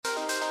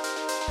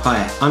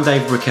Hi, I'm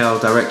David Raquel,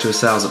 Director of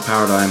Sales at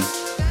Paradigm.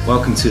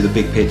 Welcome to The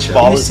Big Picture.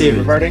 Volatility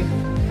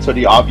reverting. So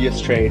the obvious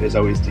trade is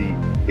always the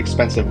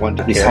expensive one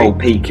to this carry. whole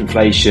peak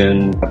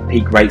inflation,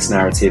 peak rates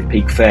narrative,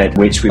 peak Fed,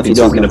 which we've been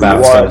talking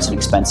about. It's an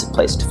expensive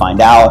place to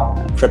find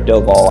out.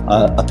 Crypto vol,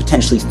 a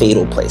potentially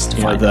fatal place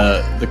to find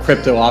out. The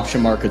crypto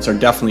option markets are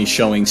definitely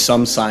showing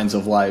some signs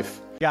of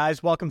life.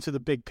 Guys, welcome to The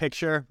Big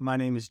Picture. My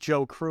name is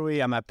Joe Cruey.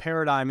 I'm at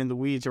Paradigm in the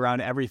weeds around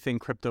everything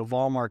crypto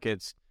vol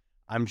markets.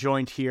 I'm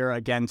joined here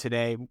again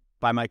today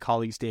by my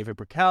colleagues David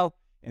Raquel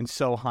and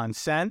Sohan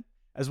Sen,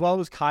 as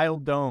well as Kyle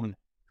Doane,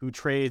 who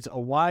trades a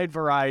wide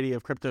variety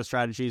of crypto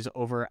strategies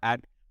over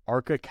at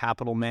Arca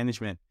Capital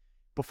Management.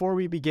 Before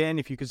we begin,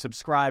 if you could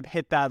subscribe,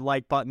 hit that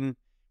like button.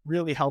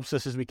 Really helps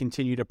us as we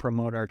continue to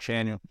promote our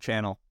channel.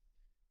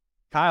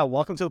 Kyle,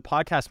 welcome to the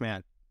podcast,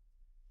 man.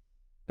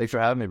 Thanks for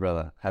having me,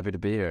 brother. Happy to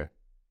be here.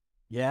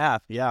 Yeah,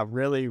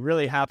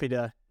 really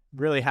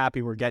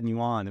happy we're getting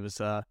you on. It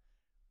was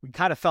we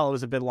kind of felt it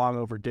was a bit long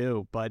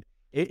overdue, but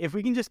if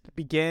we can just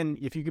begin,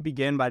 if you could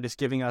begin by just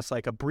giving us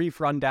like a brief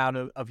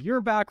rundown of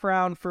your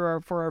background for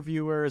our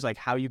viewers, like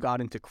how you got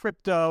into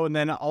crypto, and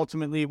then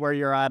ultimately where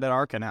you're at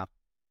Arca now.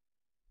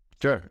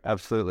 Sure,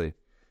 absolutely.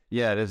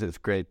 Yeah, it is. It's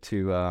great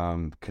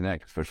to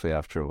connect, especially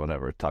after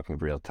talking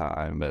real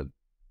time and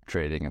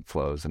trading and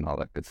flows and all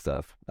that good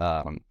stuff.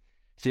 So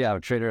yeah, I'm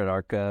a trader at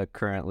Arca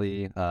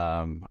currently.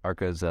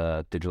 Arca is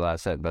a digital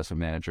asset investment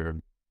manager.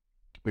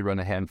 We run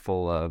a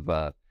handful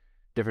of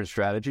different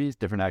strategies,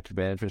 different active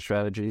management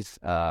strategies.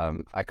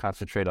 I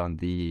concentrate on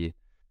the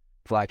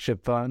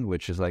flagship fund,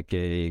 which is like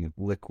a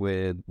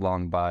liquid,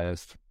 long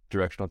biased,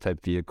 directional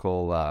type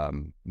vehicle,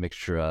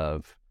 mixture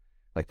of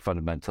like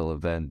fundamental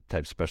event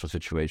type special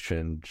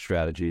situation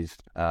strategies.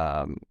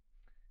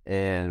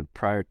 And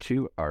prior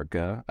to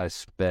Arca, I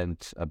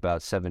spent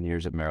about 7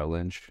 years at Merrill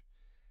Lynch.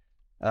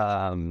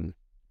 And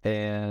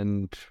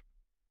when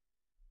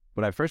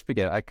I first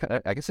began, I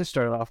guess I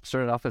started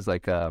off as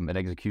like an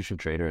execution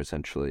trader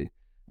essentially.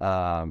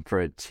 For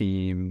a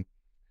team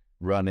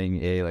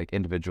running a like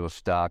individual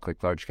stock,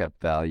 like large cap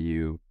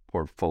value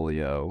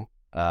portfolio,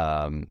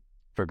 for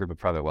a group of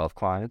private wealth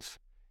clients.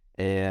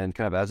 And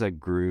kind of as I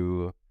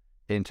grew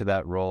into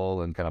that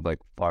role and kind of like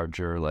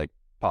larger like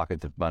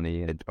pockets of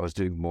money, I was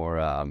doing more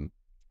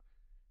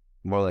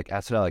like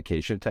asset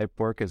allocation type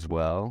work as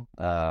well,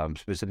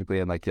 specifically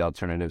in like the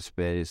alternative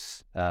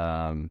space. So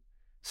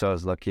I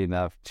was lucky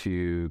enough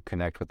to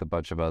connect with a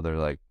bunch of other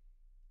like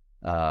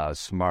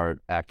smart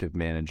active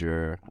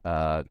manager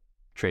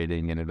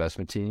trading and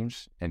investment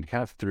teams, and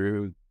kind of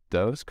through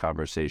those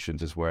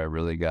conversations is where I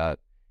really got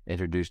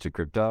introduced to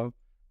crypto,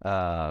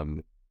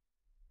 and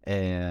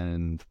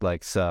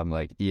like some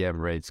like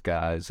EM rates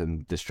guys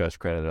and distressed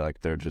credit are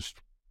like, they're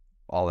just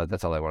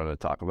that's all I wanted to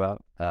talk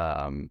about,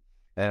 and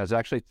it was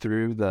actually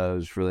through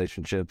those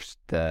relationships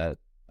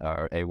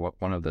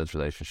one of those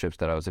relationships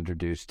that I was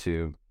introduced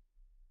to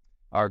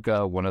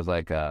Arca. One of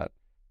like a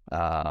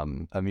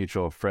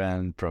mutual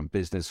friend from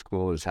business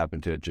school just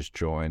happened to have just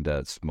joined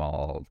a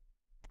small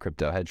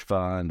crypto hedge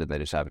fund, and they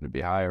just happened to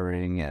be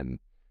hiring, and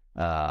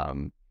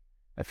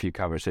a few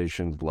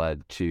conversations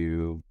led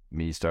to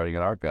me starting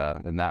at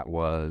Arca, and that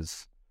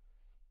was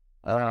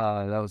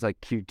like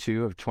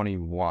Q2 of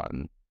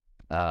 21.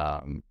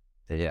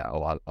 Yeah,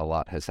 a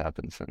lot has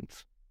happened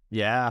since.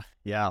 Yeah,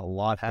 a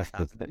lot has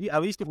happened.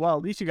 At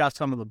least you got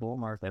some of the bull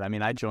market. I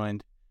mean, I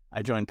joined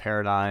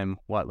Paradigm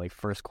like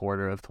first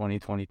quarter of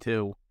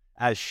 2022.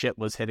 As shit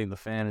was hitting the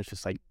fan, it's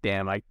just like,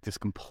 damn, I just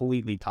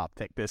completely top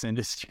ticked this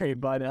industry.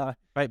 But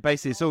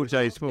basically, it's all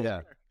Joe's fault.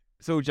 Yeah,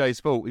 it's all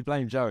Joe's fault. We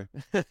blame Joe.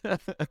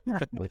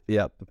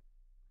 Yep.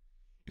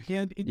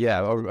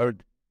 Yeah. Or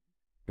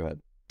go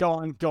ahead. Go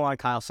on,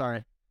 Kyle.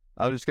 Sorry.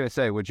 I was just gonna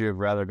say, would you have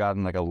rather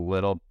gotten like a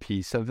little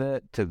piece of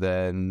it to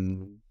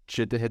then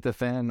shit to hit the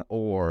fan,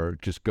 or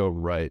just go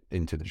right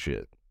into the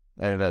shit?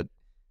 And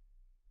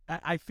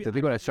I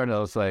think when I started, I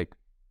was like,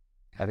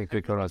 I think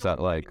Bitcoin was at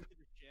like.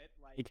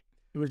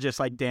 It was just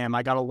like, damn,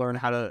 I gotta learn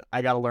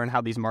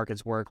how these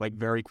markets work like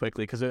very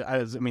quickly, because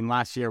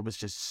last year was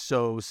just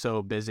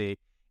so busy,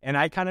 and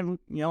I kind of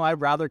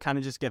I'd rather kind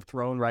of just get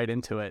thrown right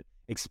into it,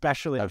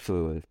 especially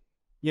absolutely.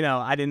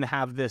 I didn't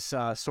have this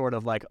sort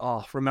of like,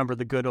 oh, remember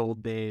the good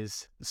old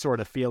days sort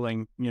of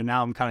feeling.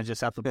 Now I'm kind of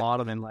just at the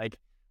bottom, and like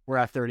we're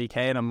at 30K,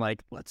 and I'm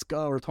like, let's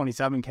go, or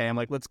 27K. I'm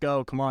like, let's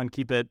go, come on,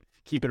 keep it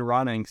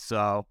running.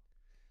 So,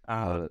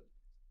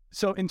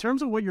 so in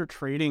terms of what you're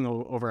trading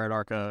over at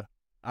Arca.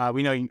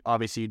 We know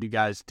obviously you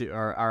guys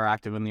are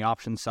active in the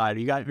options side.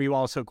 Are you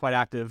also quite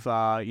active,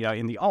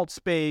 in the alt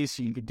space?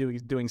 You could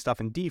doing stuff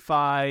in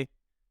DeFi.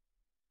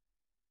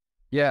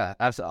 Yeah,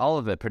 all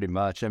of it pretty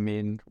much. I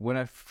mean, when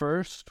I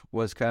first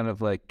was kind of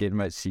like getting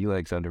my sea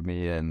legs under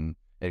me in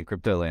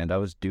crypto land, I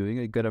was doing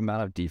a good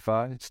amount of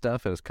DeFi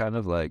stuff. It was kind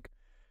of like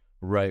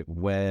right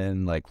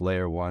when like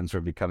layer ones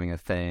were becoming a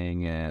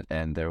thing,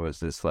 and there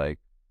was this like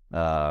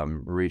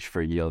reach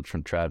for yield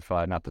from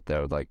TradFi. Not that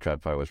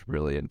TradFi was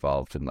really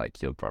involved in like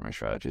yield farming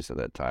strategies at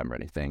that time or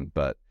anything,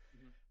 but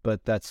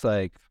that's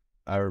like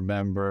I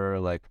remember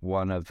like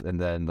and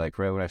then like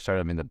right when I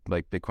started, I mean, the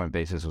like Bitcoin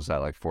basis was at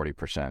like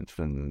 40%,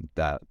 and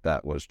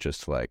that was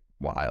just like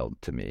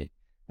wild to me.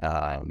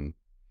 So,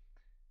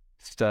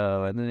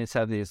 and then it's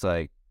have these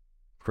like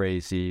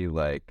crazy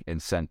like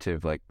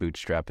incentive like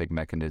bootstrapping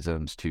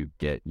mechanisms to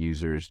get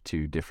users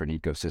to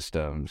different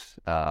ecosystems.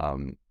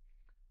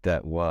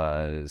 That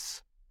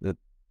was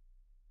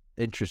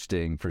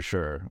interesting for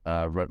sure.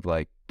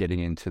 Like getting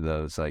into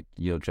those like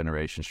yield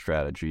generation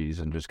strategies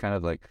and just kind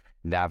of like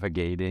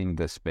navigating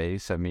the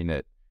space. I mean,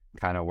 it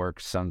kind of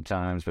works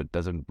sometimes, but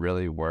doesn't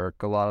really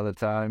work a lot of the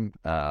time.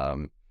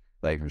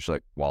 Like there's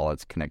like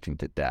wallets connecting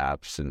to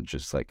dApps and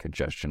just like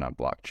congestion on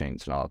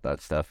blockchains and all of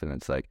that stuff. And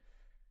it's like,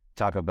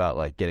 talk about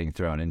like getting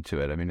thrown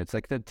into it. I mean, it's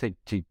like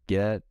to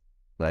get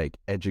like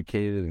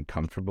educated and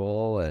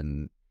comfortable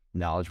and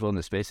knowledgeable in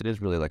the space. It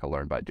is really like a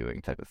learn by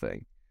doing type of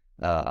thing.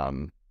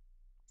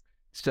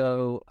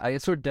 So I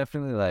guess we're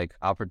definitely like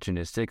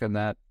opportunistic on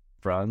that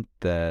front,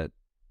 that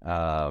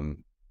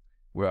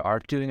we are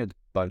doing a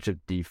bunch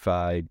of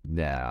DeFi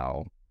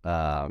now,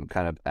 kind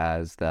of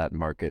as that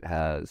market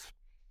has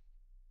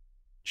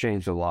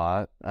changed a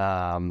lot.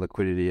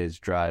 Liquidity has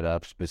dried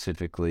up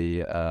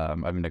specifically, I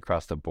mean,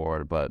 across the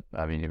board, but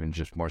I mean, even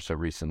just more so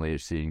recently, you're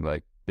seeing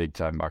like big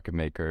time market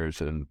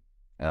makers and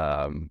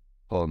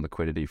pulling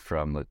liquidity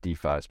from the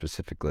DeFi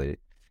specifically.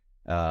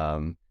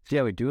 So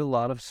yeah, we do a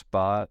lot of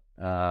spot,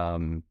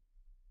 altcoins,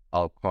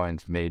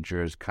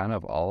 majors, kind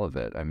of all of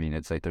it. I mean,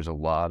 it's like there's a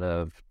lot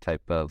of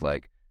type of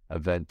like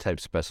event type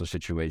special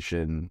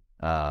situation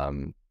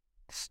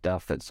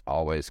stuff that's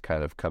always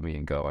kind of coming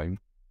and going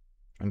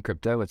in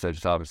crypto, which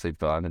is obviously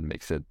fun and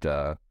makes it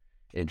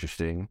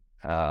interesting.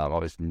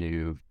 Always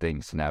new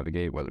things to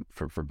navigate, whether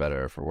for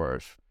better or for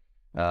worse.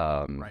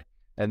 Right.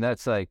 And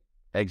that's like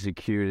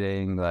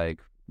executing, like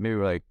maybe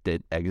we're like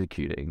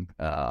executing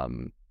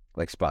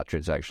like spot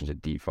transactions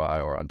at DeFi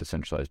or on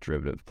decentralized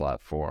derivative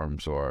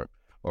platforms, or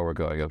we're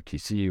going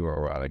OTC,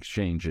 or we're on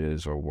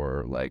exchanges, or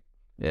we're like,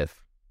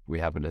 if we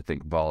happen to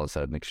think vol is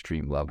at an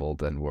extreme level,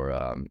 then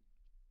we'll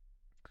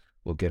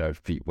get our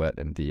feet wet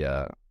in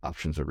the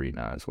options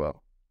arena as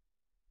well.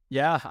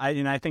 Yeah,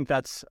 I think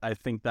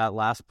that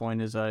last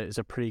point is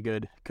a pretty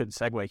good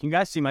segue. Can you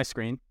guys see my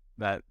screen?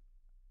 That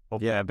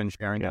hopefully I've been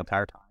sharing the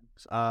entire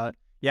time.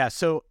 Yeah,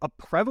 so a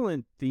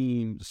prevalent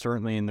theme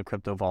certainly in the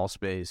crypto vol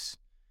space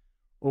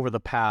over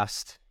the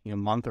past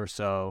month or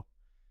so,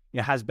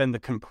 has been the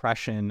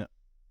compression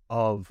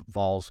of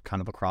vols kind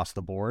of across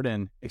the board,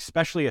 and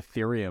especially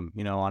Ethereum,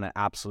 on an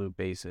absolute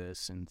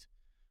basis, and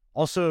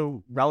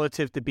also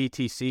relative to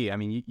BTC. I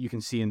mean, you can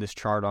see in this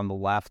chart on the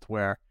left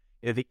where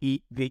the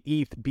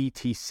ETH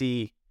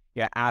BTC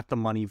at the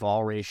money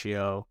vol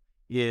ratio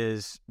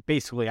is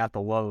basically at the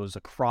lows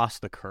across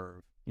the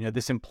curve.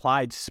 This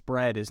implied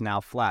spread is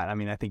now flat. I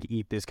mean, I think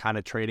ETH is kind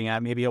of trading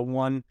at maybe a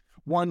 1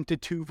 to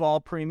 2 vol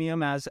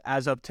premium as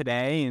of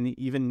today, and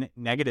even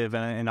negative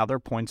in other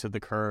points of the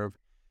curve.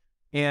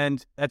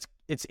 And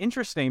it's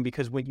interesting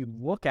because when you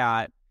look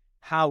at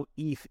how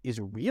ETH is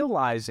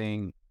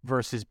realizing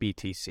versus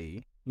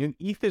BTC,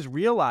 ETH is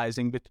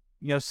realizing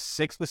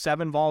 6 to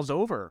 7 vols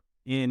over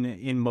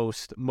in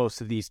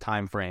most of these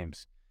time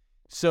frames.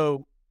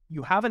 So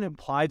you have an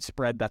implied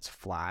spread that's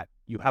flat.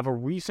 You have a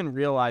recent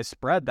realized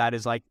spread that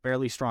is like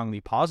fairly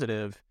strongly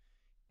positive.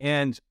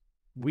 And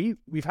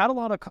we've had a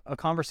lot of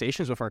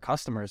conversations with our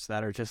customers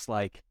that are just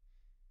like,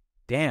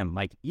 damn,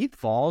 like ETH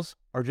vols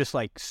are just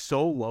like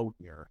so low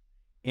here.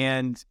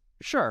 And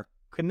sure,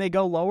 can they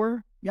go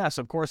lower? Yes,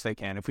 of course they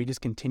can. If we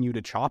just continue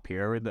to chop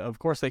here, of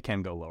course they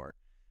can go lower.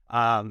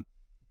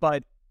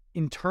 But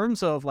in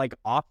terms of like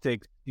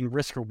optics and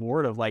risk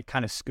reward of like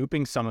kind of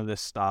scooping some of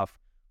this stuff,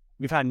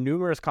 we've had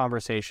numerous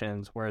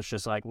conversations where it's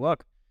just like,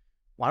 look,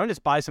 why don't I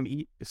just buy some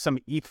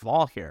ETH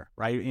vol here,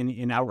 right?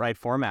 In outright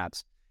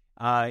formats.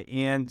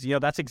 And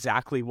that's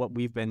exactly what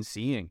we've been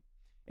seeing,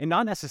 and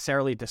not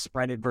necessarily to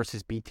spread it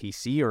versus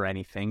BTC or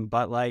anything,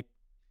 but like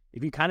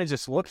if you kind of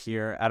just look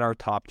here at our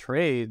top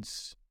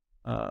trades,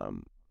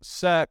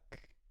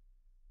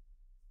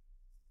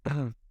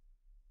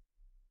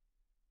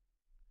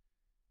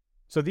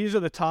 So these are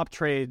the top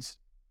trades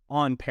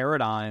on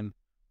Paradigm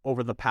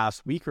over the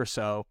past week or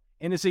so,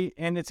 and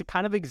it's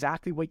kind of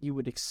exactly what you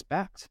would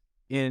expect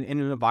in an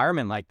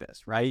environment like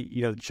this, right?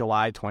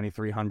 July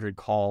 2300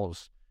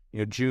 calls,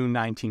 June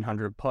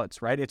 1900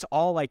 puts, right? It's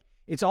all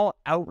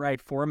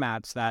outright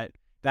formats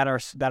that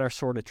are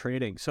sort of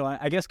trading. So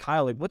I guess,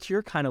 Kyle, like, what's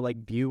your kind of like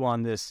view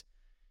on this,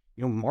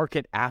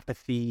 market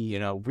apathy,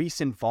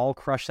 recent vol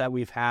crush that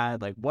we've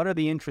had? Like, what are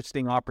the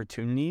interesting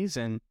opportunities?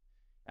 And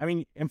I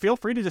mean, and feel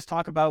free to just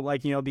talk about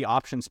like, the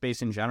option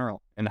space in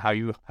general and how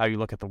you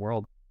look at the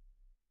world.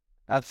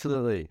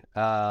 Absolutely.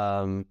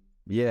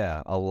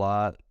 Yeah, a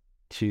lot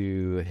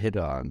to hit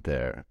on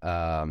there.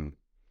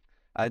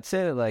 I'd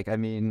say that, like, I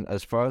mean,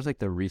 as far as like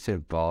the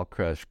recent vol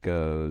crush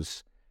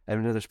goes, I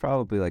mean, there's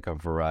probably like a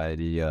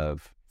variety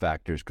of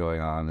factors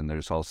going on, and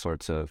there's all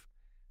sorts of,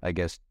 I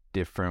guess,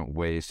 different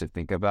ways to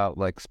think about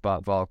like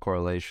spot vol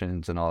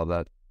correlations and all of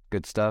that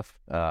good stuff.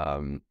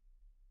 But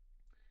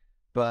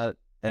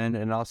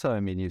And also, I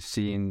mean, you've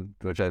seen,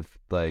 which I'm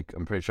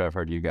pretty sure I've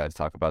heard you guys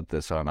talk about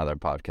this on other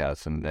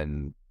podcasts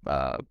and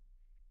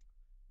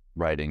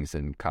writings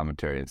and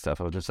commentary and stuff.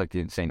 It was just like the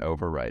insane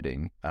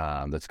overwriting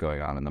that's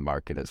going on in the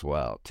market as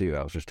well, too.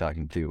 I was just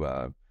talking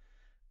to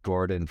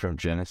Gordon from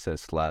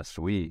Genesis last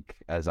week,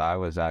 as I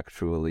was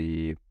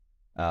actually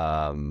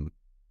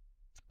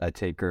a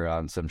taker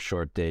on some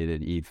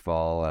short-dated ETH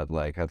vol at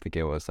I think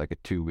it was like a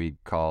 2-week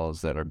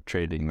calls that are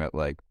trading at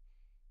it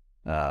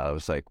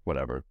was like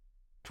whatever,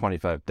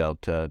 25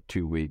 delta,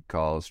 2-week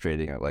calls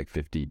trading at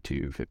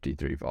 52,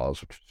 53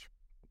 vols, which is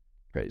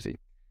crazy.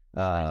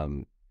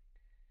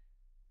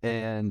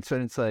 And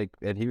so it's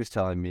and he was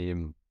telling me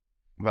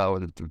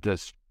about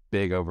this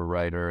big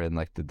overwriter in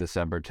the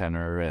December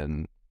tenor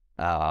and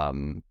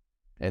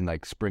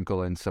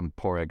sprinkle in some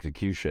poor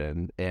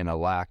execution and a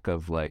lack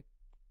of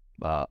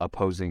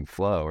opposing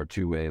flow or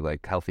two-way,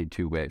 healthy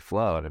two-way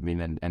flow. And I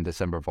mean, and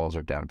December vols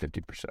are down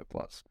 50%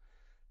 plus.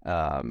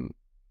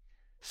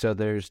 So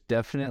there's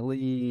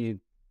definitely,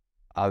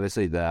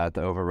 obviously, the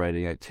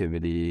overwriting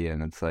activity,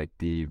 and it's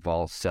the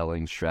vol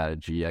selling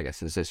strategy, I guess,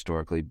 has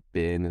historically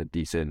been a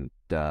decent,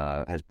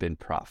 has been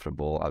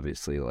profitable,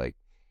 obviously,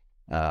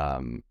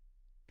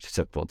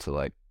 susceptible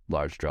to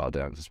large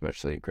drawdowns,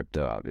 especially in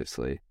crypto,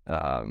 obviously.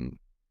 And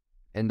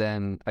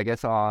then I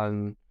guess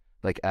on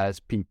as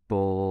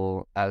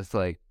people, as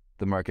the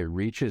market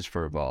reaches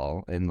for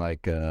vol in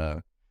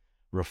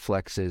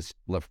reflexive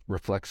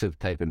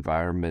type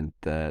environment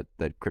that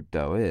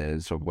crypto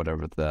is, or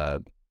whatever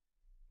the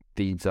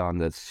feeds on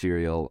the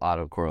serial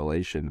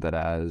autocorrelation that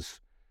has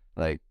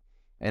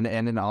and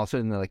then also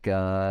in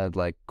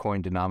the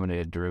coin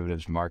denominated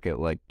derivatives market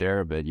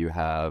Deribit, you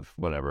have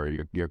whatever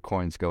your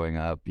coins going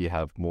up, you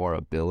have more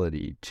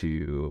ability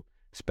to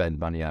spend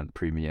money on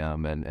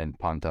premium and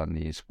punt on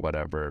these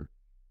whatever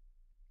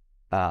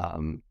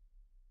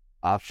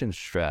option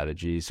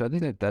strategy. So I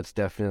think that's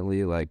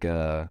definitely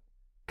a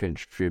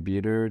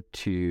contributor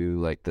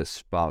to the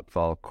spot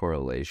vol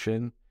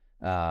correlation.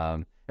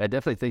 I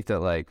definitely think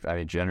that I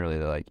mean, generally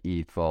the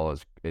ETH vol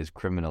is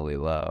criminally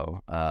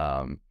low.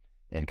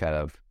 And kind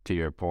of to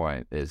your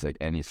point is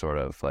any sort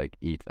of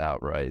ETH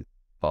outright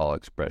vol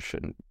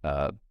expression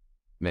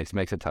makes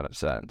a ton of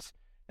sense.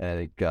 And I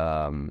think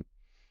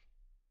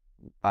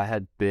I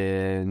had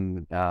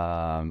been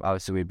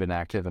obviously we've been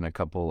active in a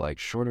couple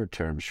shorter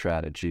term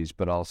strategies,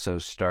 but also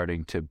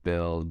starting to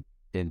build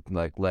in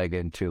leg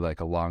into a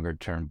longer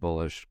term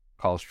bullish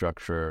call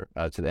structure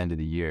to the end of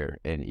the year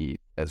in ETH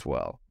as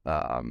well.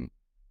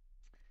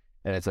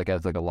 And it's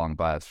as a long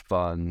bias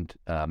fund.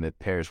 It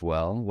pairs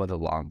well with a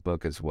long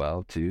book as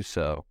well too.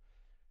 So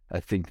I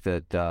think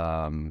that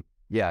I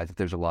think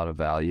there's a lot of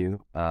value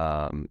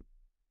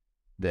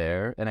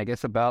there. And I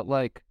guess about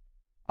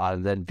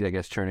then I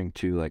guess turning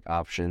to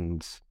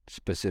options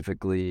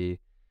specifically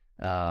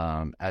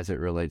as it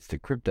relates to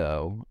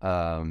crypto.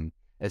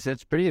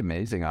 It's pretty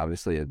amazing,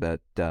 obviously, that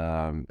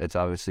it's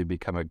obviously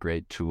become a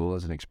great tool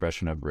as an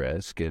expression of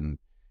risk in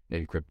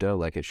crypto,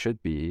 like it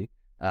should be.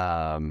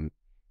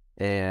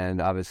 And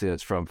obviously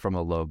it's from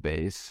a low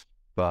base,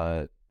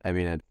 but I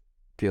mean, I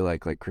feel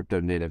like crypto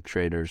native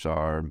traders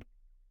are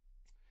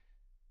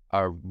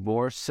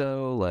more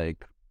so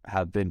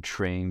have been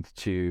trained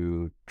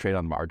to trade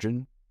on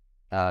margin,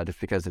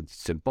 just because it's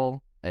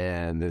simple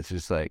and it's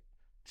just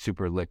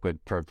super liquid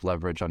perp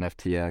leverage on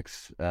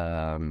FTX,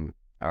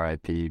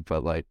 RIP,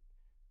 but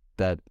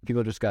that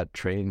people just got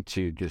trained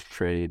to just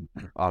trade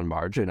on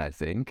margin, I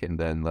think, and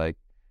then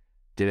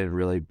didn't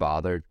really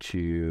bother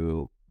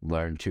to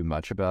learn too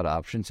much about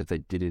options if they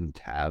didn't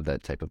have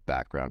that type of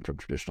background from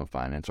traditional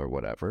finance or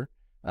whatever.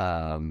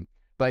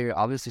 But you're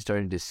obviously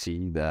starting to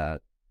see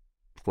that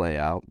play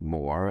out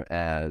more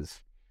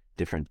as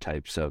different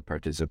types of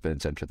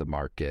participants enter the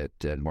market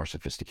and more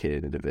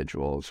sophisticated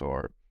individuals,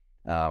 or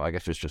I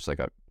guess there's just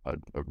a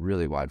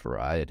really wide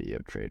variety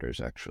of traders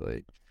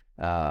actually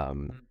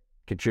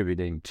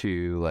contributing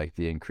to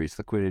the increased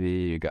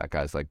liquidity. You got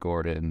guys like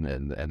Gordon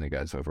and the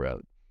guys over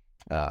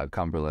at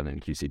Cumberland and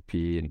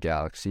QCP and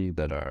Galaxy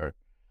that are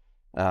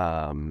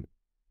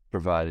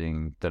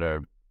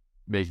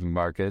making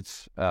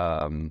markets,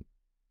 and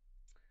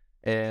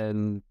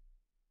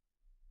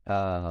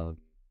I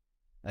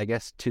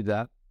guess to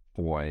that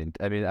point,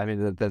 I mean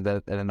that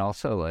and then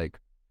also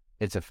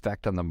its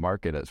effect on the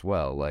market as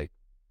well,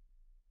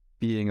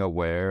 being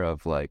aware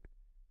of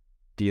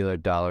dealer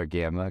dollar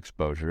gamma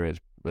exposure is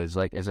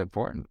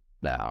important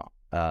now.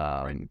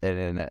 And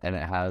it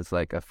has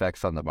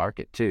effects on the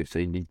market too. So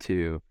you need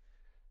to,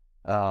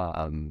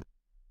 for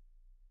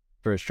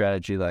a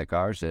strategy like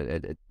ours,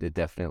 it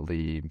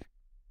definitely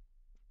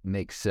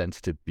makes sense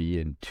to be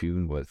in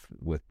tune with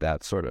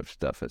that sort of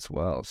stuff as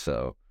well.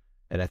 So,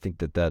 and I think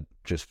that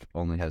just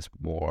only has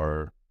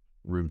more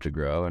room to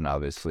grow. And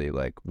obviously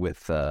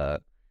with a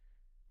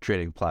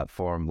trading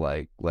platform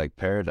like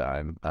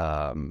Paradigm,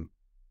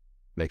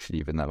 makes it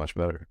even that much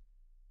better.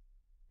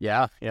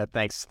 Yeah.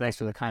 Thanks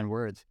for the kind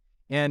words.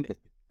 And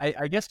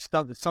I guess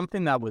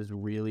something that was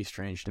really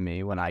strange to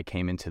me when I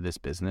came into this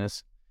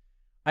business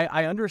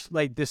I understand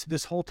like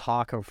this whole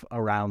talk of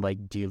around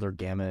like dealer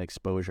gamma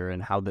exposure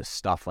and how this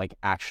stuff like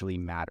actually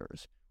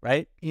matters,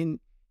 right? In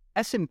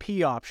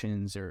S&P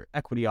options or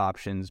equity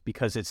options,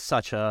 because it's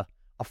such a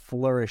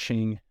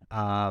flourishing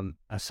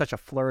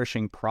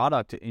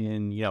product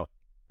in, you know,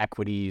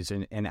 equities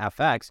and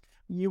FX,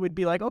 you would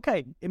be like,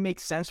 okay, it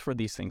makes sense for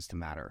these things to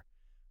matter.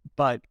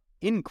 But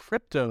in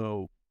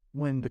crypto,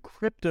 when the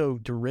crypto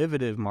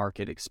derivative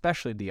market,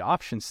 especially the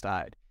option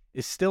side,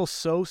 is still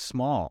so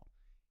small,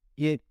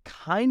 it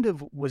kind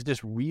of was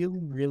just really,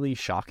 really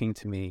shocking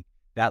to me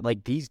that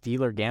like these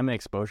dealer gamma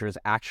exposures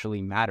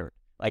actually mattered.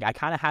 Like I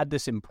kind of had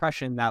this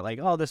impression that like,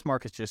 oh, this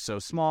market's just so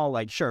small.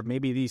 Like, sure,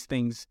 maybe these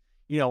things,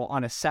 you know,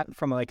 on a set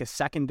from like a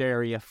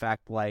secondary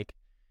effect, like,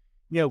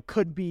 you know,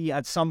 could be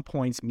at some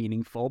points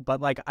meaningful,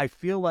 but like I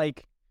feel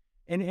like,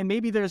 and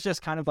maybe there's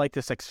just kind of like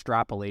this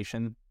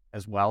extrapolation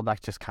as well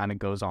that just kind of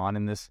goes on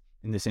in this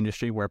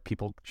industry where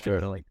people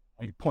sure like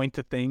point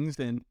to things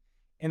and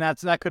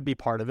that could be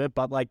part of it.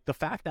 But like the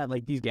fact that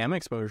like these gamma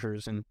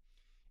exposures and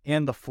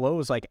the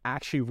flows like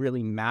actually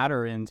really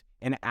matter and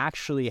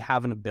actually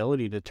have an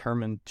ability to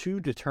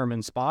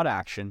determine spot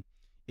action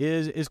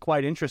is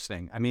quite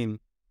interesting. I mean,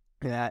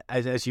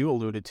 as you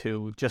alluded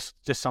to, just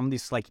some of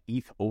these like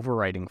ETH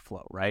overwriting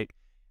flow, right?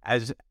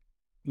 As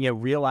you know,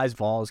 realized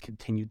vols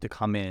continued to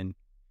come in,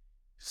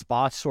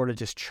 spots sort of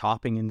just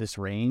chopping in this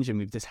range, and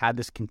we've just had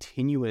this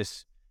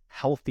continuous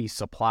healthy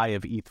supply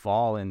of ETH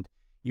vol. And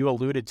you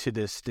alluded to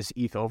this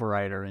ETH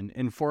overwriter,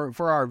 and for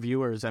our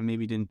viewers that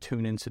maybe didn't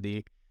tune into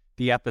the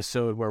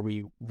episode where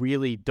we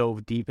really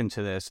dove deep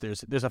into this,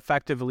 there's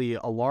effectively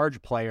a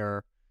large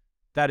player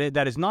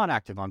that is not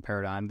active on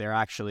Paradigm. They're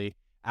actually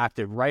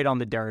active right on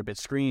the Deribit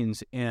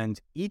screens, and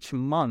each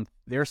month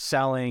they're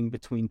selling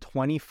between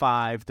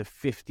 25 to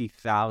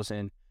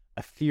 50,000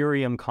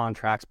 Ethereum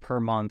contracts per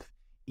month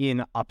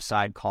in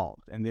upside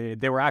calls. And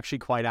they were actually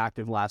quite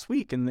active last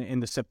week in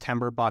the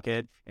September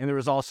bucket, and there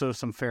was also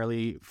some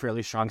fairly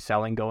strong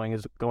selling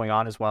going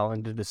on as well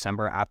into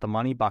December at the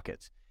money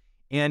buckets.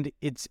 And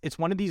it's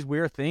one of these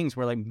weird things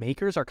where like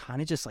makers are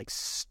kind of just like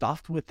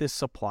stuffed with this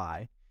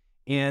supply,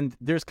 and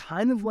there's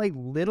kind of like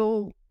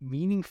little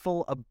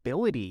meaningful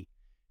ability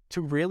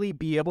to really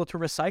be able to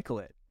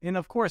recycle it. And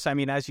of course, I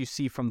mean, as you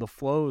see from the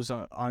flows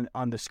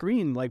on the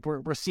screen, like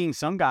we're seeing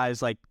some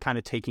guys like kind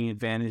of taking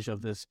advantage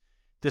of this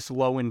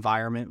low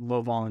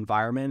vol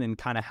environment and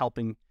kind of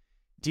helping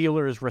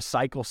dealers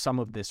recycle some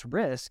of this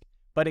risk.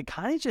 But it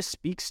kind of just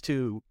speaks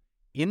to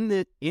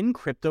in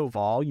crypto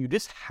vol, you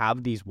just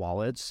have these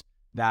wallets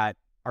that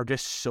are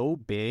just so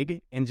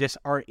big and just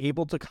are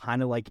able to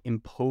kind of like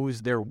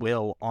impose their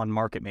will on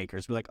market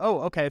makers. Be like,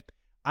 oh, okay,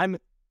 I'm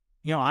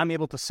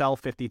able to sell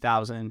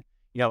 50,000,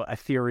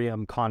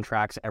 Ethereum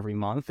contracts every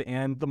month,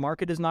 and the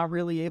market is not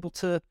really able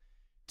to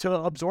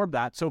absorb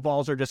that. So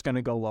vols are just going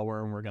to go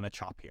lower, and we're going to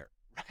chop here.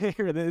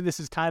 This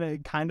is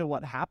kind of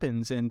what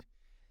happens, and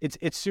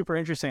it's super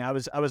interesting. I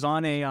was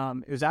on a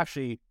it was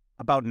actually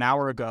about an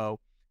hour ago.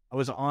 I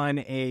was on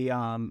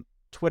a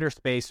Twitter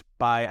space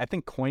by, I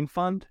think,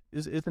 CoinFund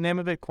is the name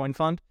of it,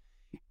 CoinFund,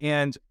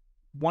 and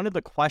one of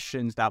the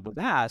questions that was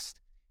asked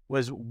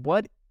was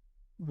what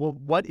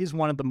is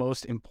one of the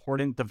most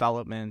important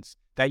developments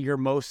that you're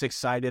most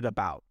excited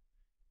about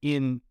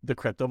in the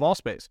crypto vol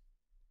space?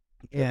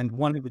 And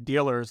one of the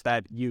dealers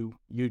that you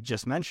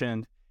just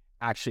mentioned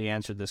actually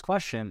answered this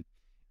question.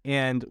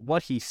 And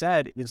what he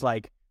said is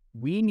like,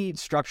 we need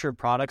structured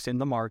products in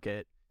the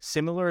market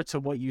similar to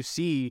what you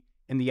see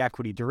in the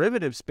equity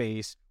derivative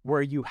space,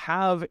 where you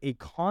have a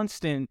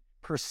constant,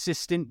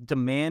 persistent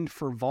demand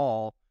for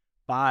vol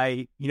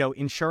by,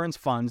 insurance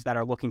funds that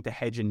are looking to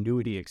hedge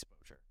annuity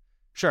exposure.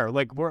 Sure,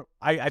 like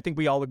I think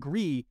we all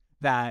agree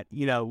that,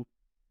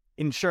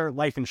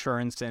 life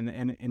insurance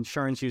and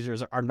insurance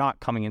users are not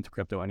coming into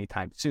crypto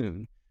anytime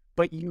soon.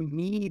 But you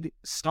need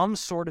some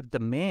sort of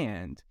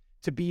demand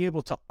to be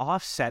able to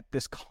offset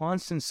this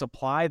constant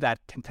supply that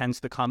tends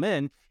to come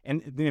in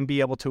and then be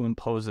able to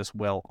impose this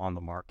will on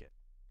the market.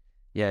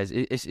 Yeah,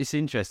 it's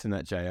interesting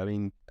that, Jay. I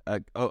mean,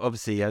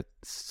 obviously,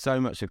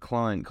 so much of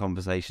client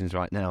conversations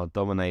right now are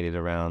dominated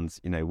around,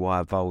 why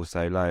are vols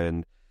so low?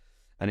 And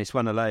it's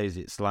one of those,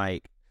 it's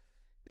like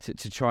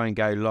to try and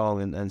go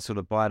long and sort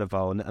of buy the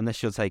vol,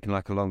 unless you're taking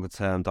like a longer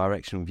term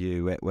directional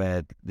view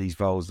where these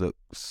vols look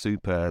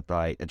super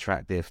like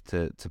attractive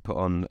to put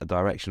on a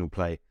directional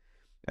play.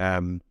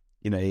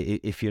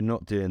 If you're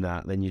not doing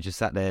that, then you're just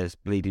sat there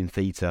bleeding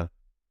theta.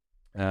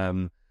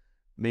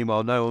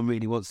 Meanwhile, no one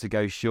really wants to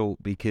go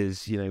short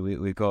because,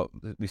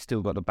 we've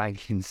still got the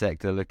banking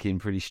sector looking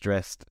pretty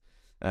stressed.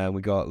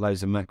 We've got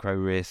loads of macro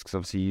risks.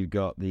 Obviously, you've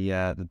got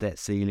the debt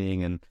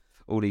ceiling and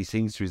all these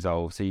things to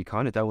resolve. So you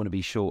kind of don't want to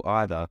be short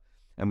either.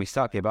 And we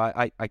stuck here. But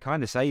I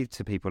kind of say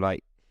to people,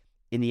 like,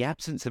 in the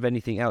absence of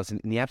anything else,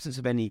 in the absence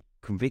of any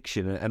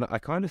conviction, and I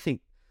kind of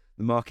think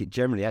the market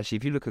generally, actually,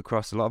 if you look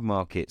across a lot of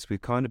markets,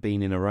 we've kind of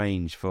been in a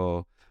range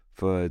for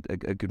a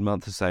good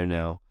month or so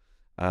now.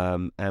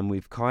 And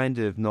we've kind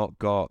of not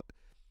got,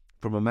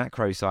 from a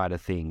macro side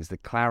of things, the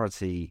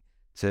clarity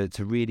to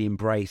really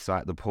embrace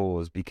like the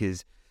pause,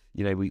 because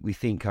we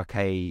think,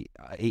 okay,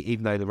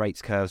 even though the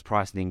rates curve's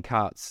pricing in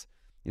cuts,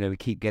 we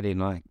keep getting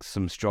like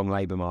some strong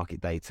labour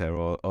market data,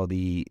 or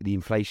the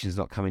inflation's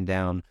not coming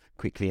down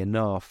quickly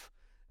enough,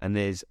 and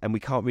we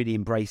can't really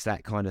embrace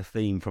that kind of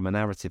theme from a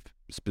narrative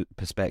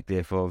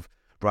perspective of,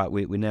 right,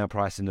 we're now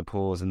pricing the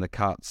pause and the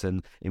cuts,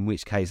 and in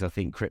which case I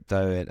think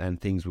crypto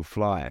and things will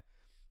fly.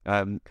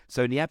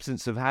 So in the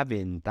absence of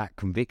having that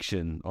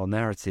conviction or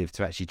narrative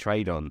to actually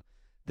trade on,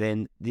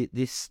 then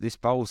this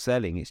bull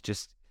selling, it's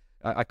just,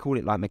 I call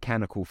it like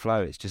mechanical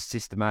flow. It's just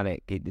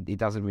systematic. It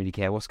doesn't really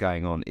care what's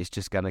going on. It's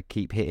just going to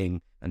keep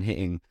hitting and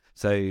hitting.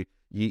 So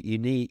you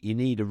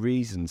need a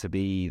reason to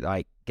be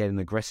like getting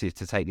aggressive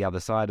to take the other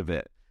side of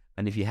it.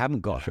 And if you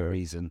haven't got a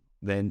reason,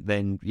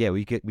 then yeah,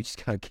 we just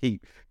kind of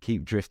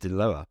keep drifting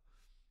lower.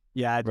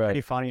 Yeah, it's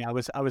pretty funny. I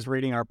was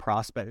reading our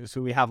prospect.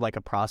 So we have like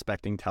a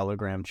prospecting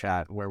Telegram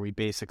chat where we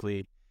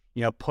basically,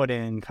 put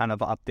in kind of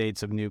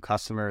updates of new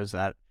customers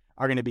that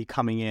are going to be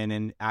coming in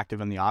and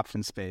active in the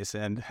option space.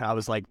 And I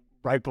was like,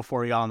 right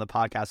before we got on the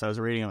podcast, I was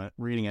reading it.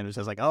 It was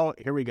just like, oh,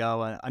 here we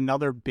go.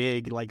 Another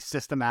big like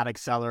systematic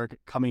seller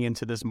coming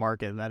into this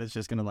market that is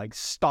just going to like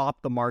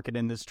stop the market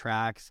in its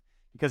tracks,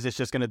 because it's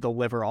just going to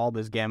deliver all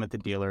this gamut to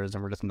dealers,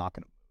 and we're just not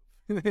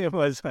going to. It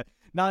was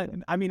not.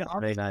 I mean,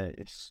 very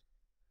nice.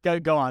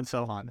 Go on,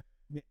 Sohan.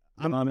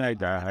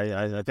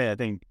 I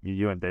think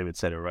you and David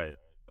said it right.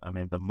 I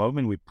mean, the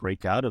moment we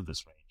break out of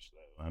this range,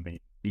 though, I mean,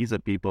 these are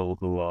people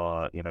who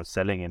are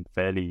selling in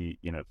fairly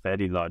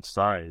large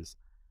size.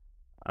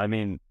 I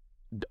mean,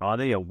 are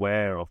they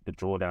aware of the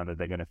drawdown that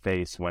they're going to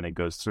face when it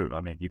goes through?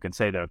 I mean, you can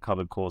say they're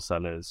covered call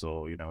sellers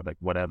or like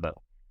whatever,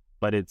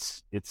 but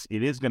it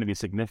is going to be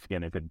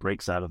significant if it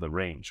breaks out of the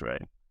range,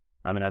 right?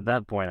 I mean, at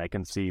that point, I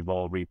can see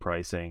vol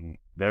repricing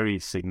very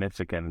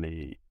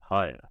significantly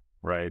higher,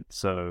 right?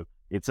 So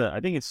I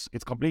think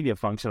it's completely a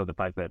function of the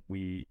fact that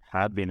we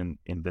have been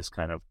in this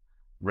kind of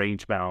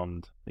range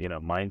bound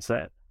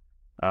mindset.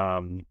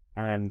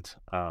 And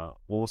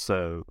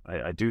also,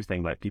 I do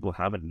think like people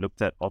haven't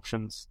looked at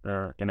options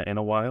in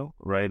a while,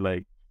 right?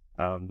 Like,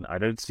 I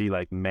don't see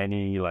like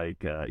many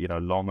like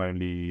long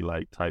only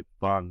like type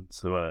funds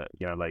who are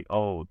like,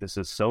 oh, this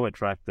is so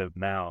attractive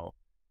now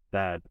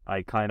that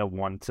I kind of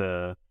want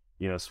to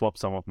swap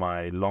some of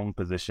my long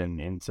position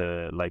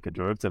into like a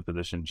derivative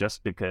position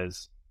just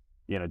because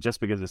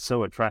it's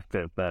so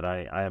attractive that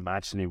I am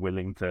actually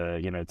willing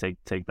to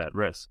take that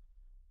risk,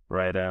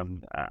 right?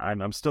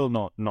 I'm still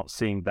not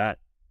seeing that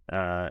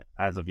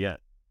as of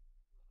yet.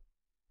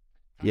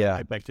 Yeah,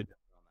 I beg to differ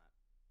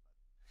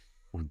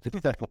on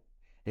that.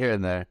 Here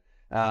and there,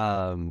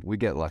 we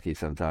get lucky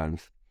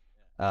sometimes.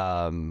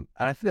 And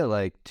I feel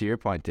like, to your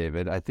point,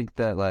 David, I think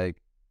that like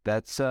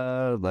that's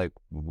like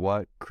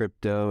what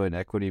crypto and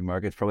equity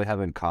markets probably have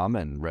in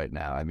common right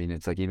now. I mean,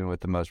 it's like even with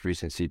the most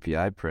recent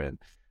CPI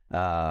print,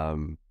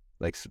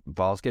 like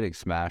vol's getting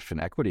smashed in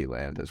equity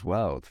land as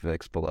well. It's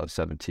VIX below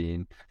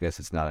 17. I guess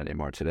it's not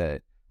anymore today.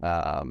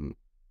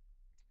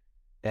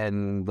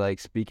 And like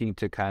speaking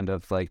to kind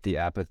of like the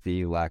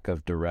apathy, lack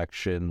of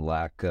direction,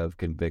 lack of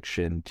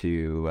conviction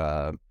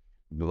to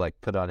like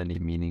put on any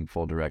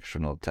meaningful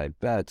directional type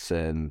bets.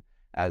 And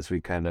as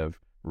we kind of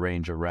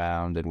range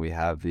around and we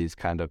have these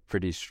kind of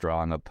pretty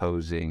strong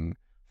opposing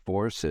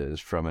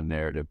forces from a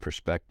narrative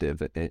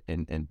perspective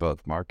in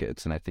both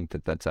markets. And I think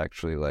that that's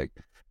actually like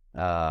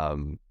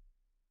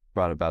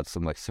brought about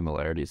some like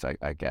similarities,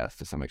 I guess,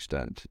 to some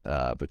extent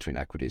between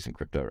equities and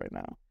crypto right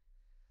now.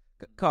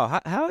 Carl,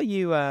 how are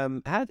you?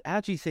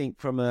 How do you think,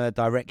 from a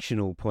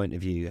directional point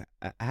of view,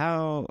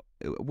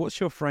 what's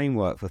your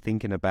framework for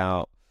thinking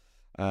about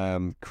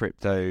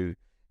crypto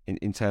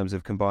in terms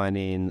of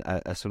combining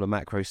a sort of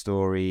macro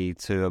story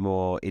to a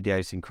more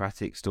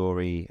idiosyncratic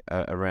story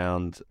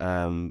around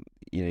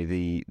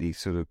the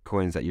sort of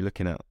coins that you're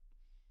looking at?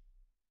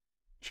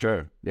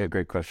 Sure. Yeah,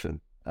 great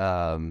question.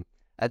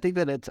 I think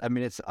that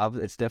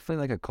it's definitely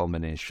like a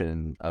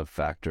culmination of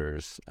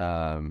factors.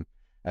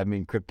 I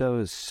mean, crypto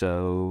is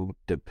so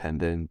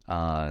dependent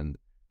on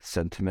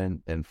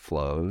sentiment and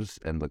flows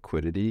and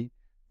liquidity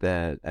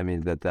that, I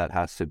mean, that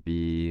has to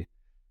be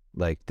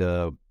like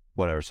the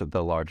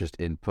largest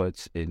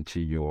inputs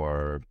into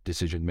your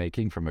decision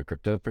making from a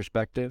crypto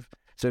perspective.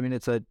 So, I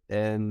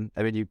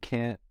mean, you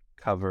can't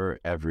cover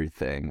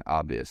everything,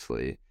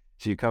 obviously.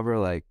 So you cover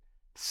like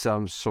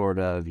some sort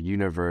of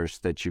universe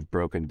that you've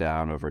broken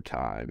down over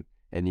time,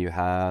 and you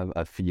have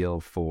a feel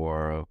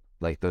for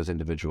like those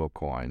individual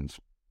coins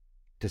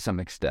to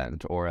some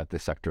extent, or at the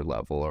sector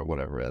level, or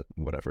whatever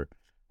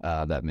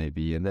that may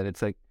be. And then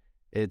it's like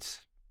it's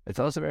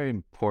also very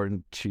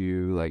important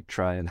to like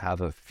try and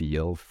have a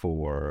feel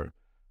for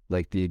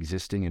like the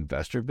existing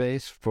investor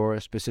base for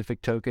a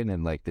specific token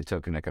and like the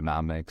token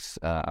economics,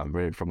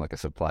 really from like a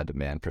supply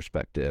demand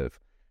perspective.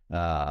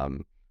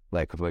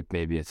 Like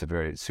maybe it's a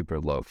very super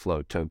low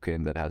flow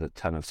token that has a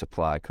ton of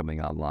supply coming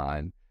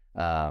online,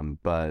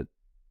 but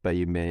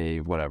you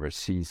may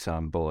see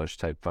some bullish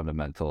type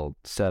fundamental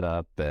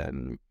setup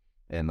and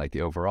like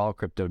the overall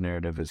crypto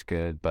narrative is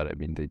good, but I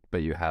mean,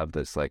 but you have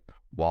this like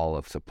wall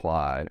of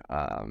supply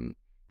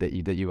that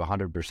you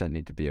 100%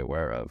 need to be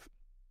aware of.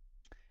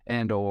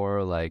 and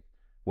or like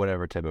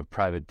whatever type of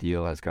private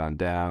deal has gone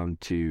down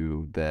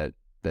to that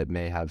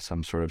may have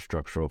some sort of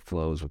structural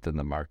flows within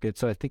the market.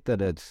 So I think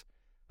that it's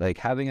like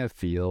having a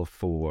feel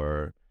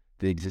for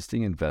the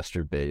existing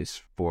investor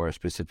base for a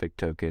specific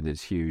token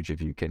is huge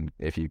if you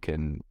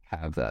can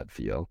have that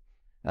feel.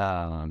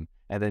 And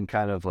then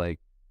kind of like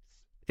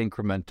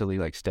incrementally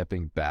like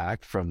stepping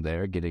back from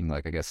there, getting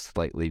like, I guess,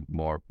 slightly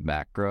more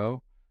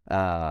macro.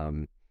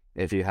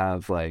 If you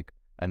have like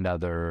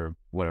another,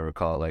 whatever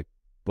call it, like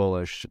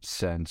bullish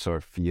sense or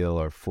feel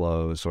or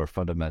flows or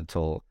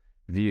fundamental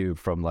view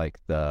from like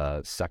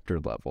the sector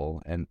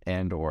level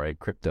and or a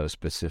crypto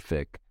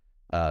specific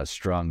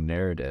strong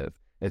narrative,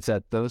 it's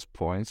at those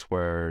points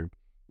where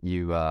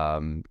you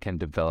can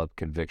develop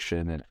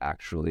conviction and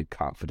actually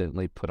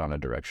confidently put on a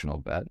directional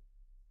bet.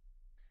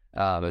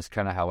 That's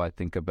kind of how I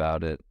think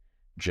about it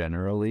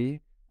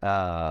generally.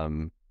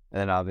 And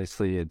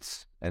obviously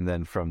and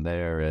then from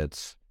there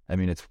it's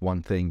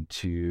one thing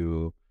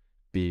to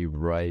be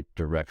right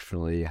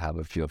directionally, have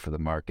a feel for the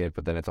market,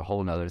 but then it's a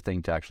whole nother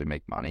thing to actually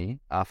make money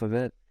off of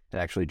it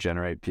and actually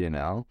generate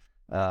P&L,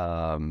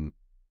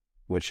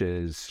 which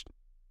is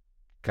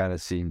kind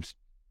of seems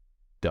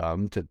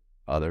dumb to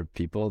other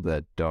people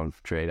that don't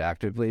trade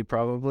actively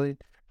probably.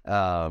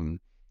 But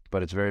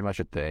it's very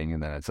much a thing,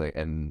 and then it's like,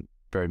 and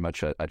very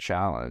much a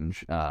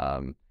challenge.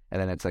 And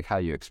then it's like how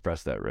you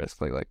express that risk,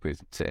 like we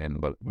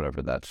saying,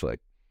 whatever that's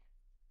like,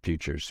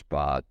 futures,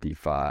 spot,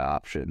 DeFi,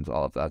 options,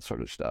 all of that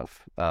sort of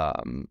stuff.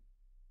 And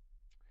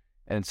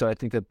so I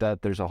think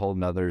that there's a whole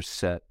nother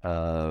set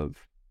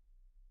of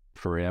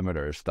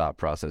parameters, thought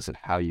process, and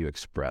how you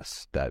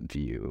express that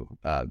view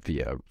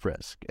via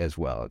risk as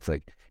well. It's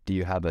like, do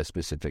you have a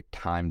specific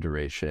time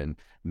duration,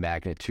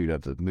 magnitude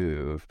of the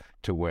move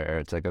to where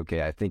it's like,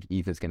 okay, I think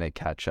ETH is going to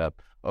catch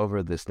up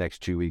over this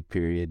next 2-week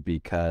period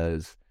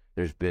because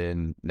there's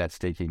been net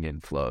staking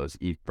inflows.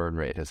 ETH burn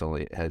rate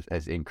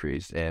has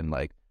increased, and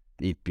like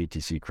ETH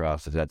BTC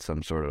cross is at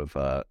some sort of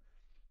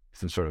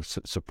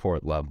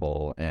support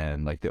level,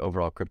 and like the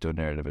overall crypto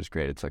narrative is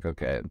great. It's like,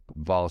 okay,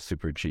 vol is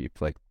super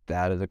cheap. Like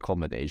that is a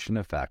culmination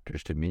of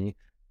factors to me.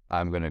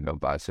 I'm going to go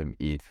buy some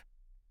ETH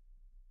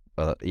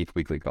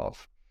weekly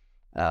calls.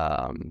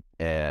 And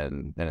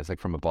it's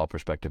like from a vol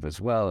perspective as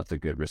well, it's a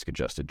good risk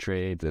adjusted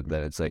trade. And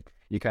then it's like,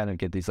 you kind of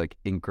get these like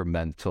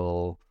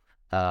incremental,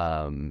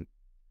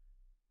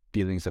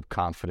 feelings of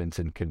confidence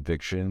and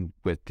conviction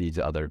with these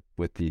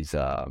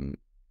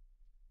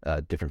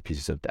different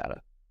pieces of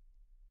data.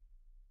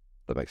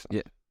 That makes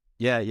sense.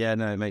 Yeah.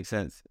 No, it makes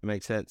sense.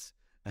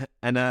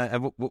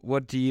 And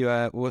what do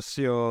you? What's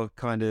your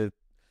kind of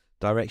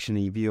direction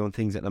you view on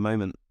things at the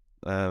moment?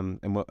 And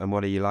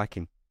what are you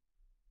liking?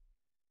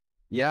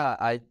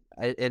 Yeah,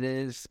 it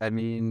is. I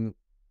mean,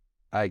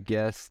 I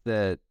guess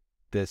that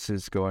this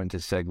is going to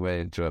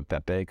segue into a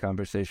Pepe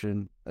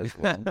conversation as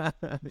well.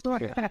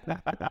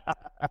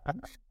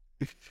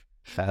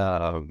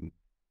 So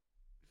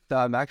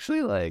I'm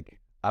actually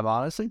I'm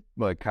honestly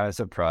kind of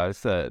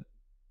surprised that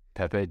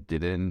Pepe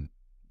didn't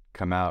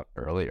come out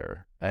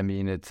earlier. I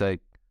mean, it's like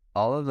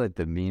all of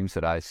the memes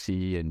that I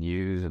see and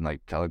use and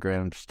like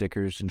Telegram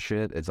stickers and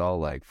shit, it's all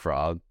like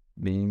frog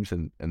memes,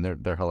 and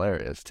they're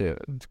hilarious too.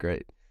 It's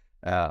great.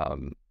 So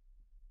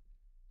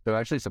I'm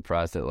actually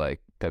surprised that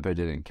Pepe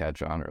didn't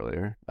catch on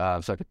earlier.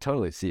 So I could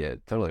totally see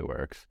it. Totally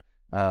works.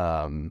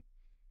 And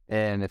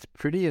it's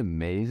pretty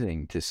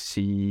amazing to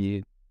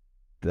see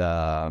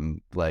the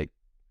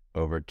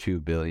over 2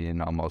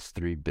 billion, almost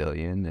 3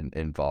 billion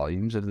in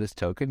volumes of this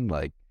token.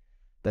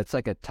 That's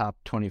like a top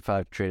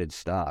 25 traded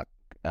stock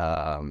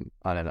on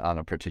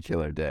a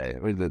particular day.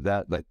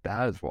 That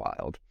is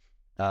wild.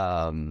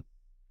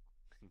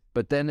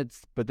 But then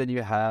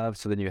you have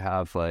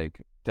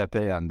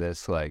Pepe on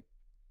this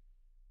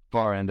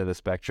far end of the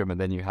spectrum, and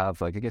then you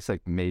have I guess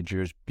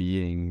majors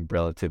being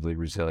relatively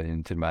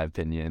resilient in my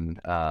opinion,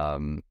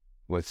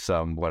 with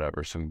some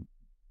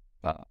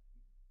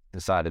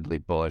decidedly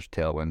bullish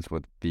tailwinds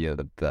via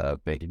the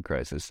banking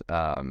crisis,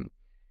 and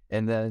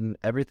then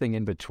everything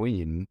in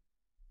between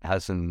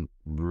hasn't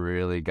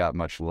really got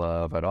much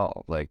love at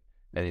all.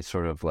 Any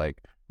sort of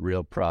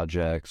real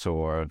projects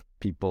or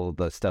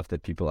the stuff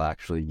that people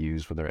actually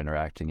use when they're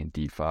interacting in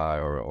DeFi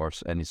or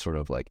any sort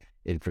of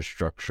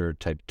infrastructure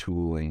type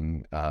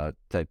tooling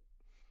type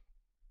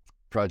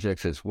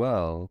projects as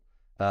well,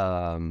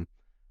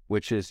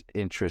 which is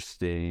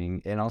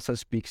interesting and also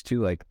speaks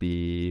to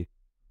the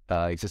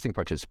existing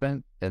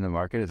participant in the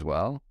market as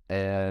well,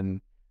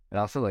 and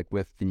also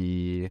with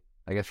the,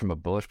 I guess from a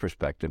bullish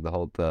perspective,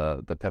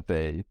 the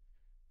Pepe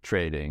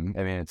trading.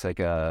 I mean, it's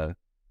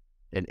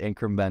an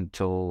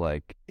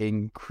incremental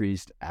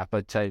increased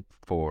appetite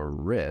for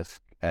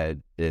risk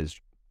is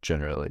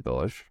generally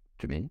bullish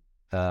to me.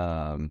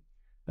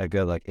 A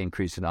good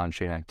increase in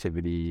on-chain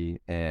activity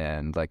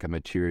and a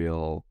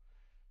material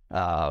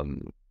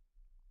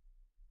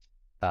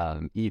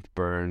ETH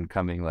burn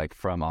coming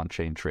from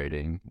on-chain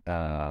trading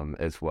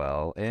as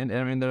well. And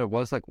I mean, there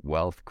was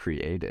wealth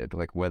created,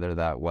 whether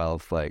that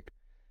wealth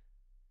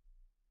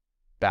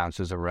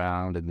bounces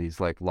around in these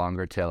like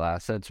longer tail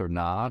assets or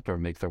not, or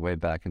makes their way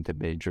back into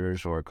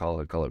majors, or call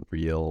it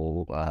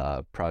real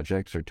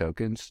projects or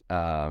tokens.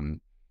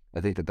 I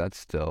think that's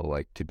still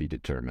like to be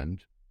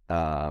determined.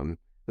 Then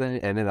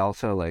and then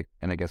also like,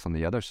 and I guess on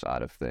the other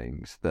side of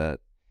things, that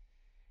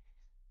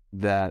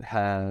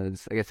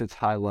has, I guess it's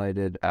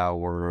highlighted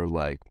our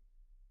like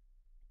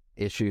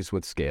issues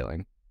with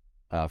scaling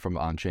from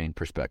on-chain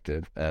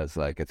perspective, as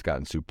like it's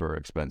gotten super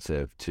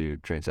expensive to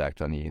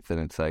transact on ETH. And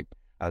it's like,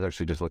 I was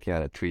actually just looking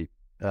at a tweet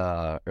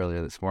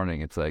earlier this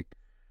morning. It's like,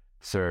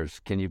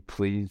 sirs, can you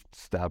please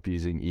stop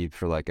using ETH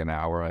for like an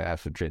hour? I have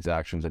some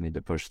transactions I need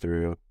to push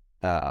through.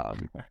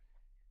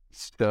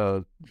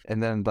 So,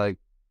 and then like,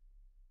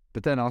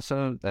 but then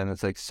also, then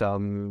it's like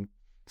some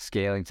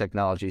scaling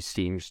technology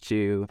seems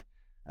to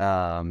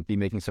be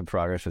making some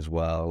progress as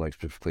well, like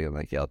specifically in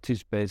like the L2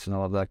 space and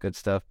all of that good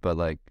stuff. But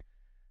like,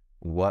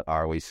 what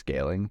are we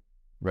scaling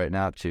right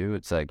now too?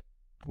 It's like,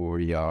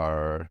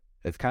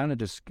 it's kind of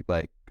just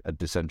like a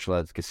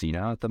decentralized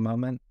casino at the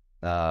moment,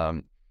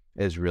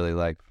 is really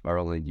like our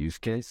only use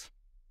case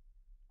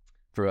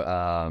for,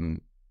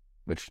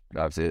 which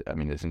obviously, I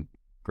mean, isn't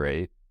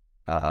great.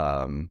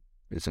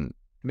 It's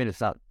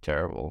not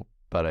terrible,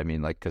 but I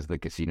mean, like, because the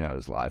casino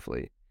is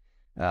lively.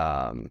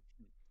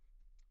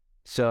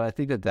 So I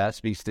think that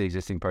speaks to the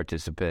existing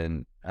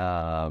participant.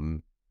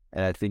 And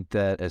I think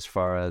that as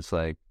far as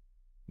like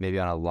maybe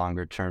on a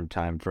longer term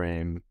time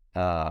frame,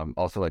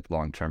 also like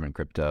long term in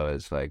crypto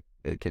is like,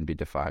 it can be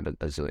defined a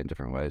zillion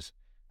different ways.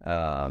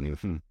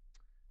 And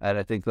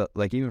I think that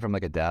like, even from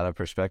like a data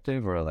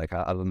perspective, or like,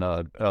 I don't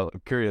know,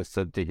 I'm curious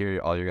to hear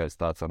all your guys'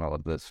 thoughts on all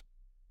of this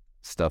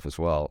stuff as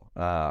well.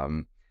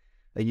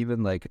 Like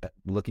even like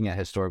looking at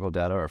historical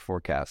data or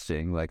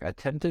forecasting, like I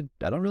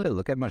don't really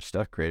look at much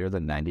stuff greater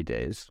than 90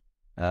 days.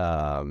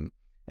 And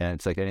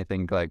it's like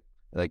anything like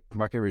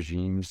market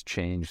regimes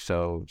change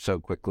so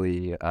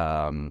quickly.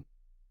 I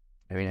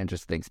mean, and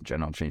just things in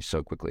general change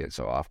so quickly and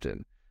so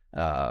often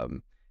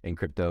in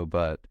crypto.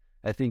 But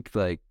I think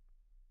like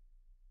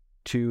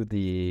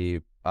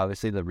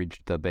obviously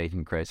the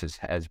banking crisis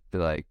has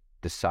like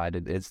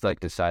it's like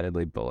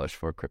decidedly bullish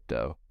for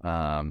crypto.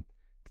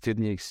 To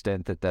the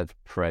extent that that's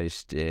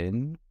priced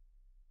in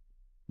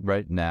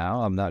right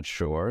now, I'm not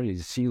sure. You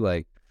see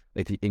like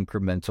the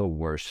incremental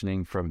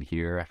worsening from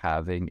here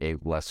having a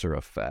lesser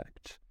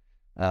effect.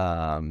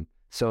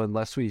 So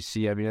unless we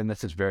see, I mean, and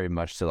this is very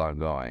much still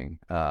ongoing,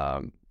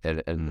 at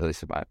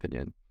least in my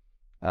opinion.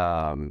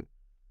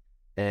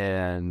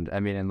 And I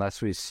mean,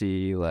 unless we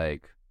see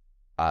like,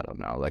 I don't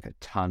know, like a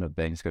ton of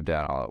banks go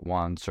down all at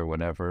once or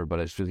whatever, but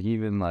it's just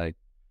even like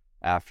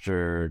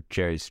after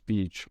Jerry's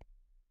speech,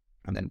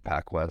 and then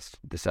PacWest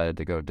decided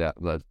to go down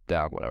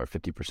whatever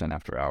 50%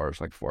 after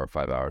hours, like 4 or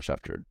 5 hours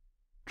after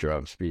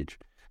Jerome's speech.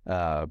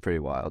 Pretty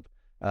wild.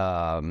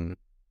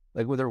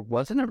 Like, well, there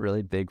wasn't a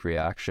really big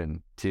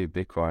reaction to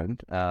Bitcoin.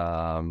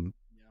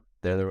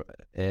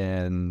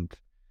 And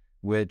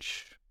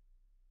which,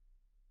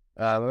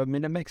 I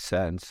mean, it makes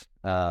sense.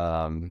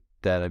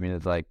 That, I mean,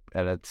 it's like,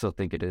 and I still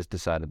think it is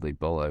decidedly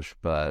bullish,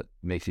 but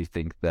makes you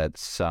think that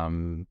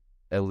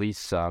at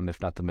least some, if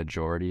not the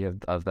majority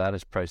of that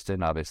is priced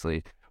in,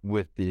 obviously,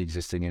 with the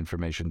existing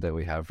information that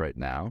we have right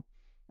now.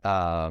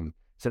 So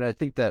I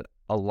think that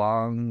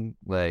along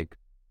that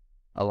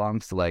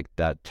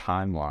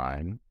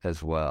timeline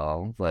as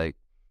well, like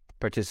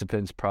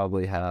participants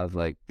probably have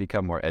like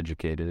become more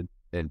educated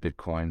in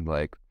Bitcoin,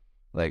 like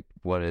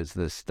what is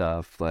this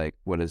stuff, like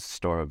what is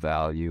store of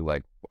value,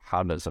 like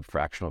how does a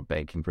fractional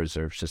banking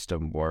reserve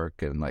system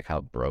work, and like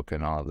how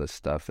broken all of this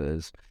stuff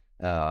is.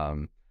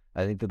 I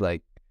think that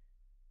like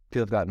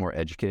people have gotten more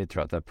educated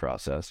throughout that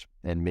process,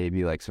 and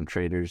maybe like some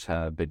traders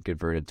have been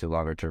converted to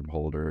longer term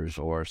holders,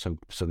 or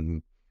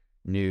some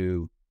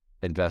new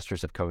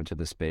investors have come into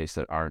the space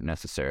that aren't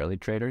necessarily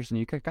traders. And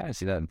you can kind of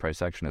see that in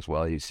price action as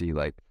well. You see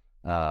like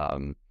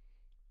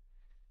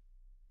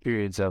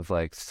periods of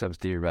like some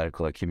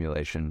theoretical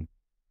accumulation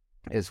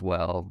as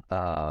well.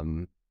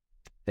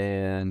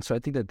 And so I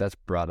think that that's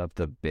brought up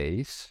the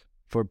base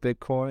for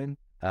Bitcoin.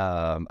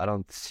 I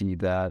don't see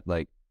that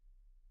like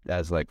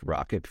as like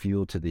rocket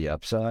fuel to the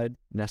upside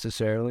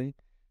necessarily.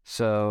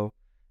 So,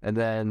 and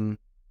then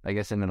I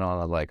guess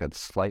on like a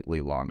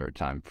slightly longer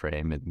time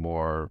frame and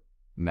more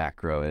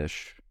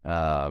macro-ish,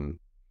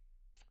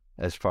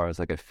 as far as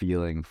like a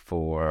feeling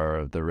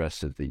for the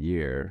rest of the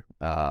year.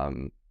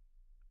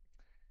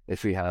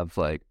 If we have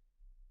like,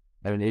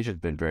 I mean, Asia's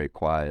been very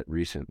quiet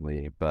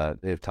recently, but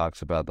it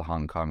talks about the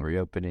Hong Kong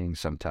reopening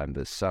sometime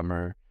this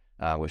summer,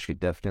 which could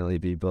definitely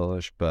be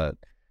bullish, but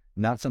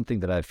not something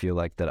that I feel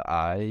like that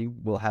I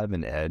will have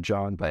an edge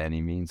on by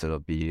any means.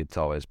 It's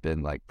always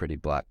been like pretty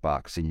black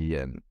boxy,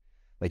 and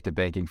like the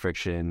banking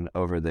friction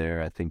over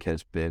there, I think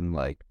has been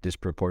like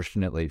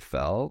disproportionately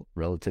felt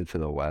relative to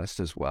the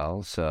West as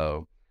well.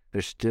 So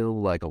there's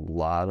still like a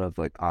lot of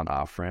like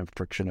on-off ramp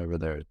friction over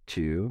there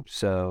too.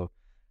 So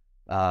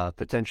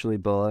potentially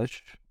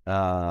bullish.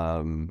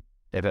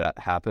 If it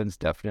happens,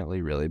 definitely really bullish. I don't see like a ton of like on-off ramp friction over there too. So potentially bullish. If it happens,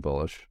 definitely really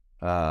bullish. If it happens, definitely really bullish. If it happens, definitely really bullish. If it happens, definitely really bullish. If it happens, definitely really bullish. If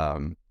it happens, definitely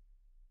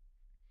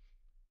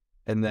really bullish.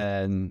 And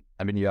then,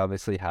 I mean, you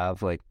obviously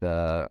have like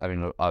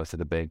obviously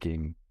the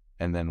banking,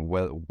 and then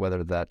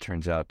whether that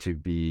turns out to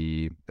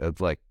be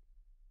like,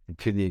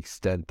 to the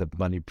extent the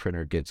money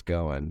printer gets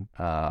going,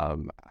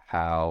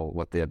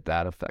 what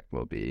that effect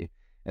will be.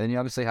 And then you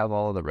obviously have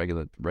all of the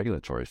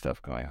regulatory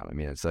stuff going on. I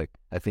mean, it's like,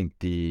 I think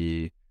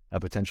a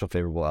potential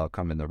favorable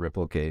outcome in the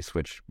Ripple case,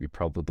 which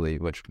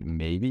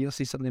maybe you'll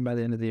see something by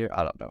the end of the year.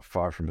 I don't know,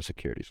 far from a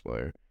securities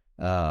lawyer.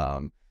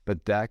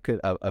 But that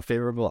could, a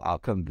favorable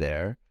outcome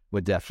there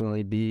would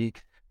definitely be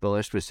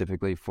bullish,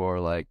 specifically for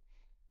like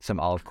some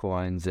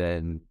altcoins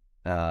and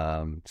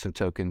some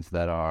tokens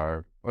that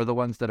are, or the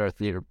ones that are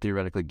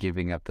theoretically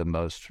giving up the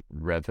most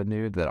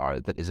revenue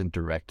that isn't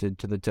directed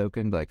to the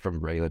token, like from a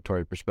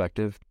regulatory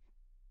perspective,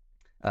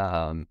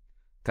 kind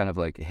of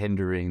like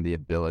hindering the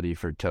ability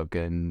for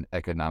token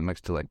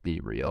economics to like be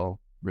real,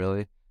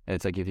 really. And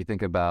it's like, if you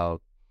think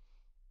about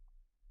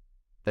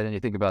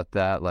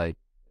that, like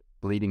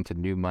leading to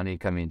new money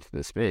coming into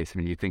the space. I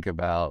mean, you think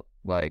about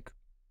like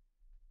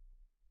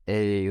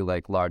a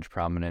like large,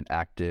 prominent,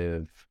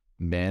 active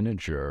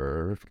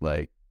manager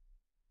like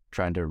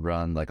trying to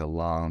run like a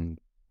long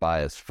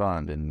bias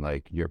fund, and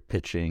like you're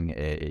pitching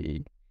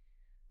a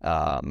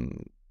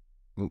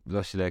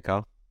lost you there,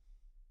 Carl?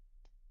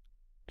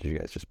 Did you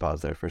guys just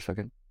pause there for a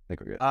second? I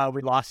think we're good.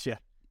 We lost you.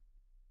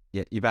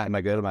 Yeah, you back? Am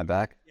I good? Am I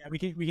back? Yeah, we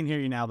can hear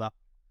you now though.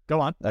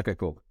 Go on. Okay,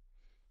 cool.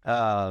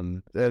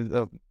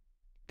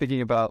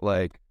 Thinking about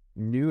like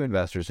new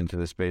investors into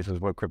the space is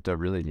what crypto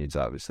really needs.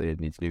 Obviously, it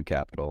needs new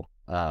capital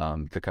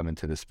to come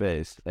into the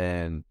space.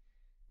 And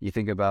you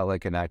think about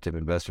like an active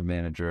investment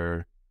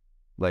manager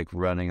like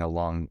running a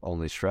long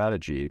only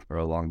strategy or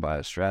a long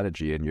bias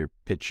strategy, and you're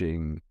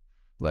pitching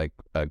like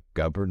a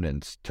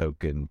governance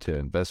token to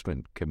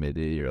investment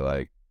committee, you're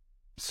like,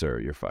 sir,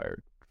 you're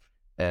fired.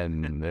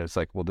 And it's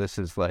like, well, this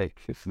is like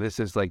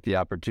the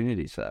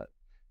opportunity set,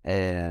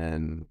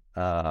 and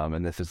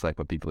this is like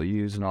what people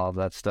use and all of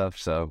that stuff.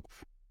 So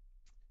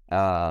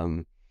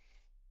I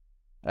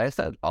guess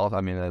that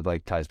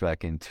like ties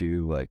back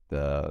into like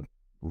the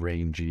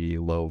rangy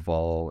low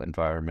vol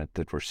environment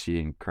that we're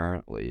seeing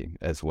currently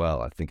as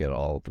well. I think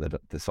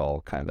this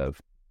all kind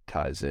of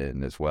ties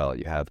in as well.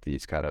 You have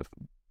these kind of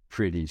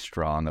pretty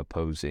strong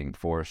opposing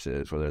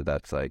forces, whether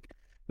that's like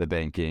the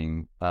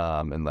banking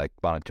and like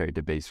monetary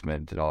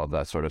debasement and all of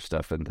that sort of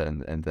stuff, and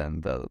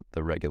then the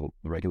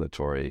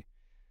regulatory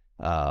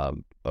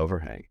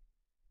overhang.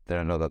 Then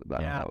I know that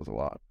was a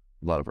lot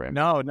of rambling.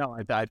 No,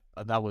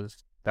 that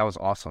was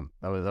awesome.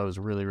 That was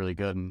really, really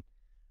good, and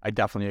I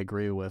definitely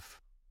agree with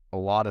a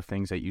lot of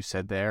things that you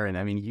said there. And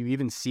I mean, you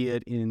even see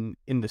it in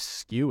the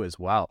skew as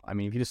well. I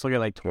mean, if you just look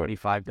at like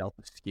 25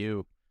 delta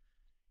skew,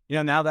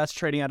 now that's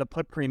trading at a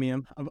put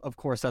premium. Of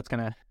course, that's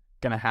gonna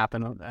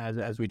happen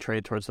as we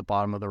trade towards the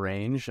bottom of the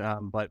range.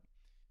 But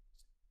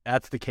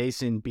that's the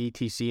case in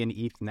BTC and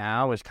ETH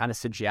now, which kind of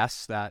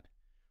suggests that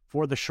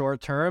for the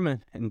short term,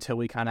 until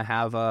we kind of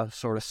have a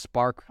sort of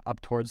spark up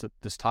towards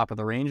this top of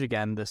the range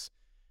again, this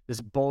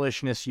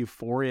bullishness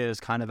euphoria is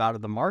kind of out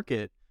of the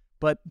market.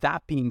 But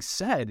that being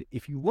said,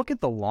 if you look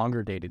at the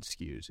longer dated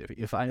skews,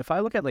 if I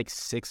look at like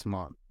 6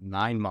 month,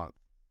 9 month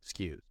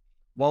skews,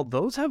 well,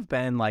 those have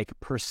been like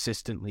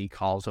persistently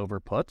calls over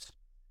puts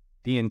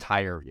the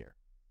entire year,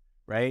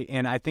 right?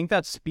 And I think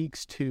that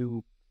speaks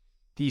to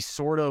these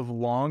sort of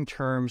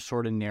long-term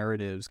sort of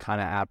narratives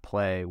kind of at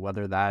play,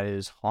 whether that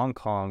is Hong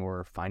Kong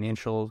or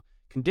financial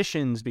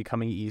conditions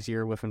becoming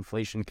easier with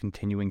inflation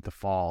continuing to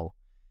fall.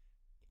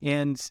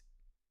 And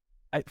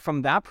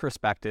from that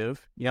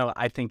perspective,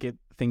 I think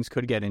things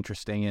could get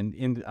interesting.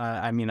 And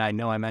I mean, I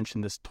know I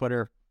mentioned this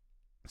Twitter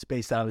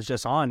space that I was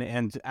just on,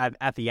 and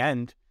at the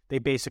end, they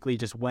basically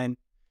just went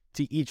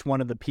to each one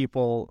of the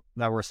people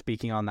that were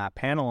speaking on that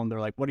panel, and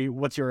they're like,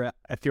 what's your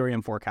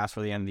Ethereum forecast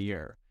for the end of the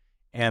year?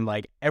 And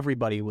like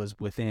everybody was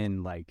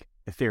within like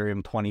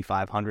Ethereum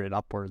 2,500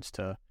 upwards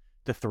to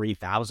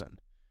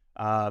 3,000.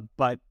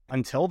 But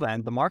until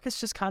then, the markets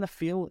just kind of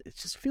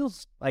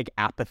feels like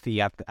apathy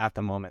at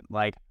the moment.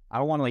 Like, I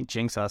don't want to like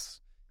jinx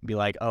us and be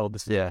like, oh,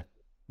 this is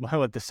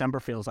what December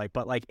feels like.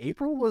 But like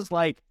April was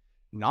like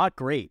not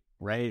great,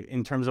 right?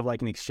 In terms of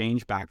like an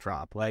exchange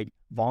backdrop, like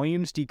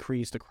volumes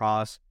decreased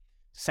across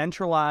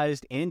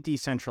centralized and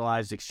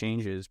decentralized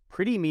exchanges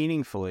pretty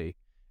meaningfully,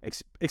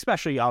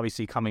 especially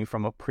obviously coming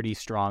from a pretty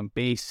strong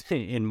base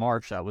in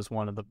March. That was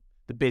one of the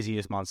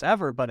busiest months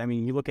ever. But I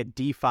mean, you look at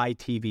DeFi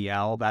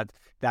TVL,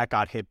 that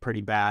got hit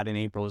pretty bad in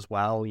April as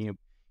well. You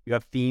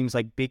have themes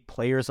like big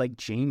players like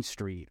Jane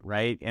Street,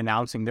 right,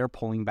 announcing they're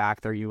pulling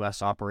back their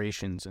U.S.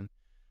 operations. And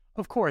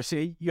of course,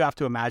 you have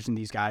to imagine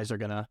these guys are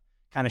going to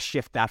kind of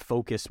shift that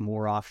focus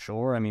more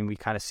offshore. I mean, we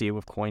kind of see it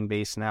with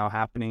Coinbase now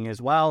happening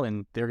as well,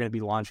 and they're going to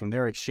be launching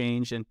their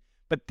exchange.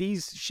 But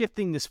these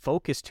shifting this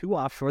focus to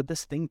offshore,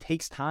 this thing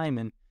takes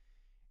time.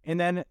 And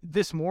then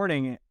this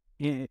morning,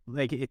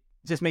 it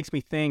just makes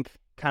me think,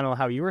 kind of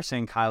how you were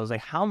saying, Kyle, is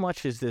like, how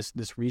much is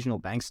this regional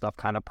bank stuff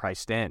kind of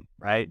priced in,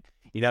 right?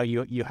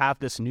 You have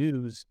this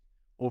news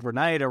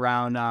overnight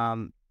around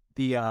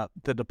the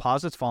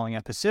deposits falling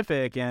at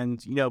Pacific, and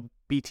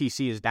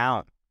BTC is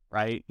down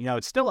right?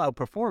 It's still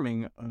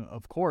outperforming,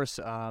 of course,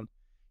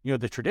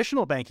 the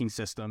traditional banking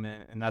system,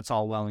 and that's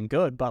all well and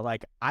good. But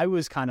like, I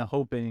was kind of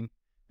hoping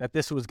that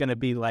this was going to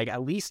be like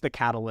at least the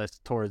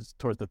catalyst towards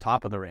the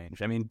top of the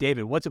range. I mean,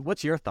 David,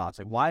 what's your thoughts?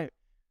 Like, why?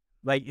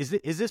 Like, is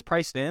this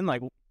priced in?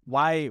 Like,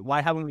 why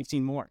haven't we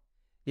seen more?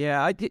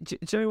 Yeah, do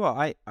you know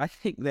what? I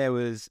think there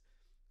was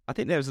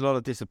a lot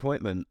of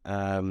disappointment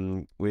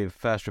with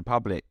First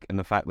Republic and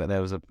the fact that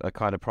there was a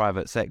kind of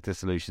private sector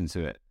solution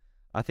to it.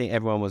 I think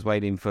everyone was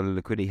waiting for the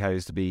liquidity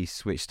hose to be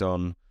switched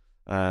on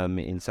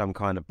in some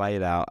kind of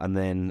bailout, and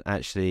then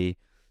actually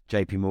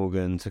JP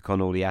Morgan took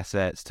on all the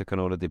assets, took on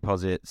all the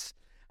deposits,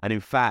 and in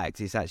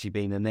fact it's actually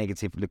been a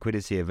negative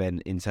liquidity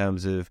event in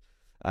terms of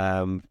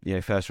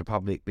First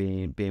Republic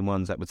being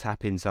ones that were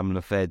tapping some of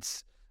the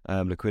Fed's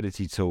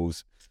liquidity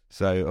tools.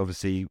 So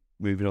obviously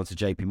moving on to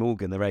JP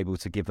Morgan, they're able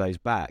to give those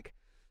back.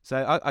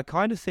 So I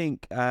kind of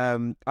think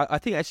I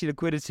think actually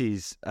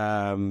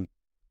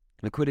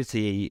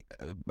liquidity,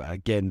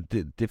 again,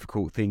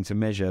 difficult thing to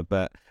measure,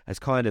 but has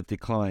kind of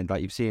declined.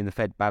 Like you've seen the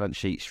Fed balance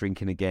sheet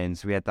shrinking again.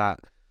 So we had that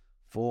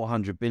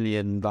 400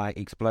 billion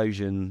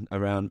explosion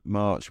around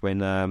March when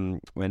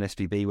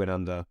SVB went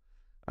under,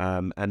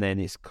 and then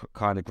it's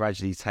kind of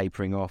gradually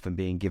tapering off and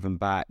being given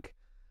back.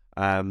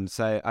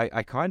 So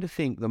I kind of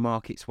think the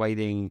market's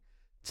waiting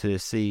to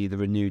see the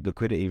renewed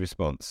liquidity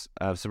response.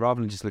 So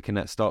rather than just looking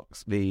at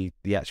stocks, the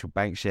actual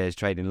bank shares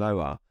trading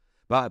lower.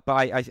 But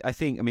I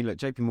think, I mean, look,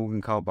 JP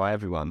Morgan can't buy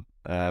everyone.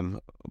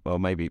 Well,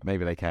 maybe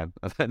they can.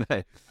 I don't know.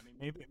 I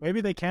mean,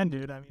 maybe they can,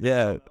 dude. I mean,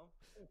 yeah.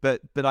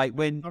 But like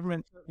when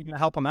government's going to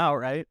help them out,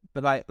 right?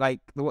 But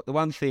like the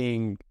one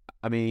thing,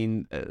 I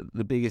mean,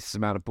 the biggest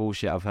amount of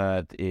bullshit I've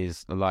heard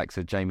is the likes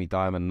of Jamie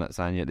Dimon that's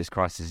saying, this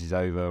crisis is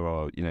over,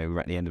 or we're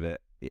at the end of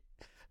it.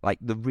 Like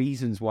the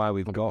reasons why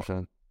we've got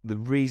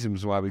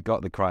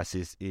the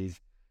crisis is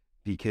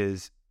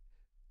because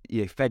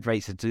Fed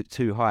rates are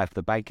too high for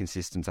the banking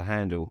system to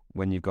handle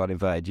when you've got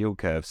inverted yield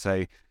curves.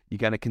 So you're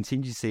going to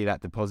continue to see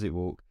that deposit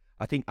walk.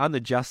 I think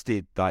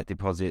unadjusted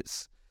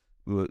deposits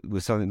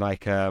was something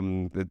like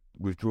the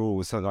withdrawal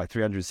was something like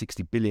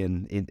 360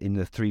 billion in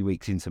the 3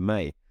 weeks into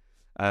May.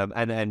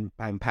 And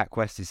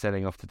PacWest is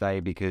selling off today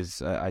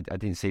because I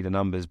didn't see the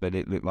numbers, but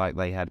it looked like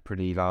they had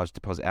pretty large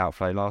deposit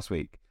outflow last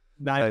week.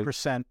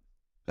 9%.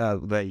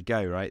 There you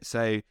go, right?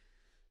 So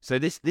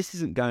this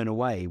isn't going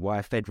away.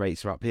 Why Fed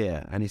rates are up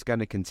here, and it's going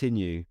to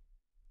continue.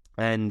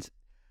 And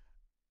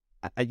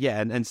so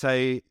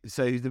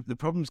the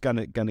problem's going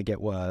to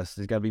get worse.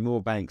 There's going to be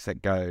more banks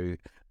that go,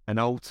 and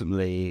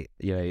ultimately,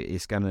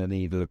 it's going to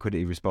need a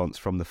liquidity response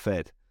from the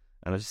Fed.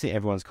 And I just think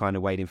everyone's kind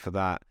of waiting for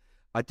that.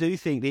 I do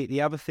think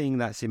the other thing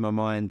that's in my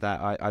mind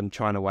that I'm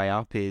trying to weigh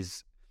up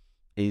is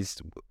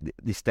this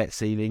debt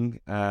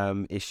ceiling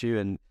issue,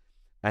 and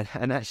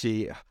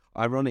actually,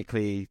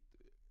 ironically,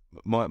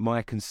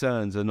 my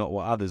concerns are not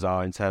what others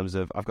are in terms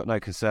of I've got no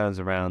concerns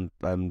around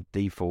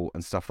default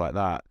and stuff like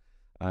that.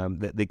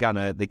 They're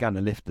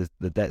gonna lift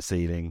the debt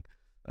ceiling.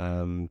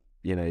 I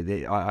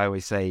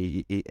always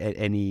say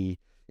in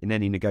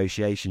any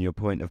negotiation, your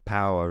point of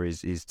power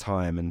is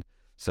time, and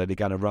so they're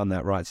gonna run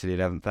that right to the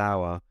 11th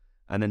hour,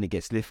 and then it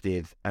gets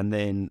lifted. And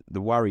then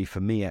the worry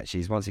for me actually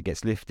is once it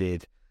gets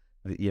lifted,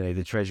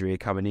 the Treasury are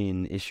coming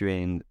in,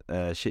 issuing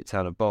a shit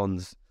ton of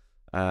bonds.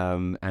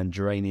 And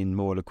draining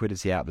more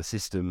liquidity out of the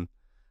system,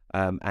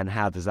 and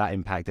how does that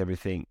impact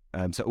everything?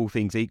 So all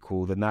things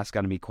equal, then that's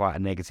going to be quite a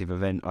negative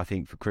event, I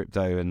think, for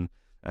crypto and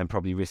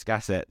probably risk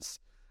assets.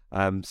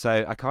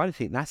 So I kind of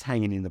think that's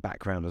hanging in the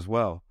background as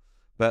well.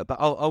 But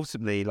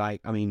ultimately,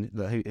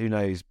 who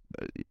knows?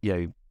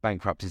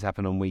 Bankruptcies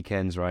happen on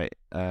weekends, right?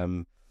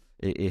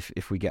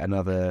 If we get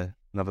another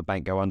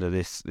bank go under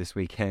this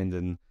weekend,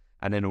 and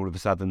then all of a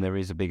sudden there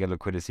is a bigger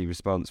liquidity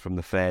response from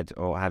the Fed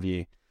or what have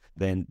you.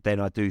 Then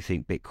I do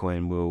think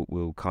Bitcoin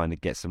will kind of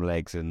get some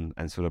legs and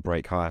sort of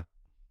break higher.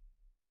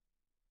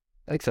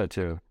 I think so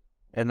too.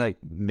 And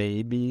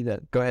maybe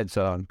that. Go ahead,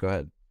 Son. Go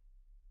ahead.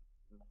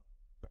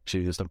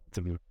 Actually, just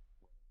to me.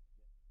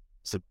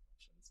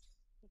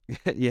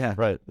 Yeah.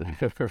 Right.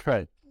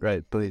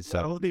 Right. Please.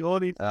 So. All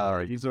these. All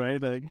right. Use or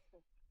anything.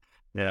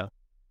 Yeah.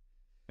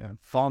 Yeah.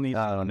 Fall needs.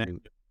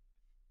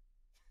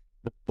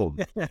 Boom.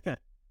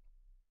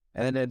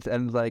 And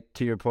to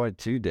your point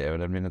too,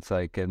 David, I mean, it's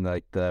and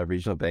the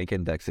regional bank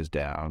index is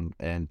down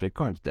and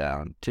Bitcoin's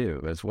down too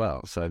as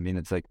well. So, I mean,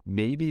 it's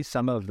maybe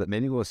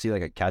maybe we'll see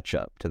a catch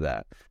up to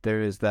that.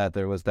 There was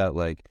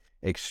that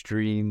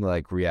extreme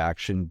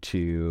reaction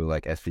to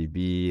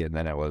SVB, and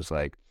then it was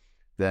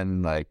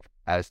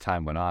as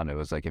time went on, it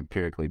was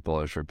empirically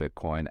bullish for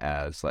Bitcoin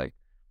as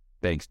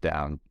banks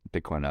down,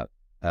 Bitcoin up.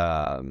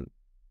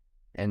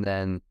 And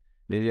then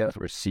maybe as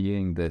we're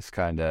seeing this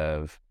kind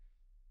of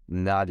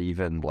not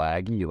even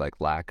laggy,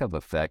 lack of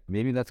effect,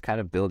 maybe that's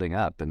kind of building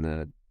up, and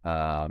the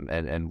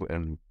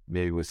and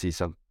maybe we'll see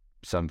some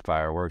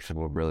fireworks and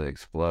will really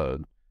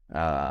explode.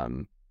 But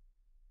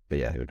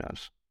yeah, who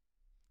knows?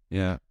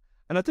 Yeah,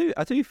 and I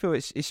do feel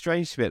it's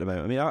strange to me at the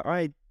moment. I mean,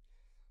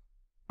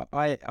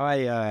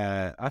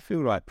 I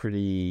feel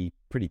pretty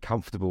pretty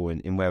comfortable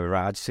in where we're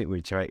at. I just think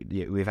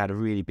we've had a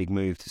really big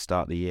move to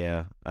start the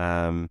year.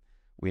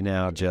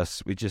 We're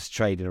just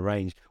trading a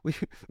range. We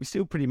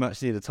still pretty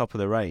much near the top of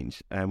the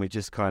range, and we're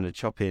just kind of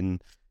chopping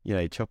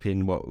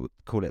what we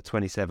call it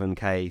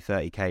 27k,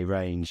 30k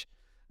range,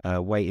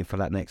 waiting for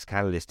that next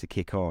catalyst to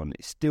kick on.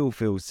 It still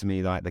feels to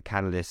me like the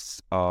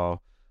catalysts are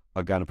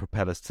going to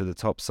propel us to the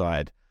top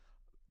side.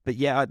 But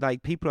yeah,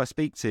 like people I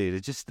speak to,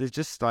 they're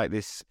just like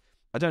this.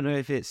 I don't know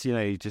if it's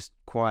just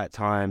quiet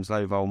times,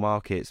 low vol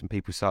markets, and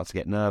people start to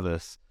get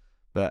nervous.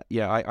 But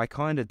yeah, I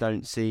kind of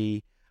don't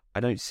see.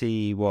 I don't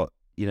see what.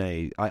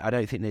 I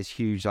don't think there's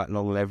huge like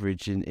long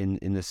leverage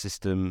in the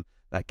system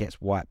that gets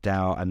wiped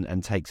out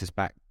and takes us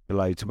back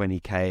below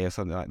 20k or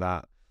something like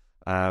that.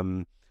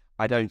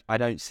 I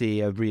don't see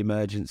a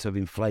re-emergence of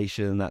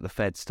inflation that the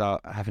Fed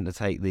start having to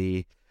take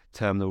the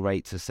terminal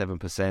rate to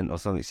 7% or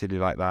something silly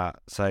like that.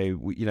 So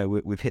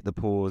we've hit the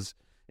pause.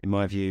 In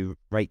my view,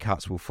 rate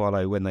cuts will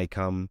follow when they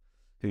come.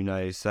 Who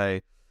knows? So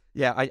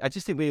yeah, I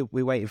just think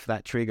we're waiting for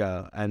that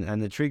trigger,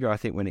 and the trigger I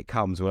think when it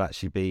comes will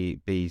actually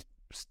be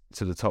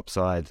to the top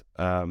side.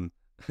 And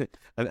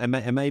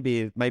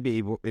maybe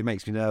it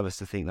makes me nervous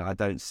to think that I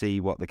don't see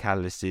what the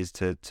catalyst is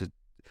to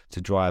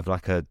drive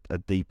like a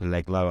deeper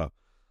leg lower.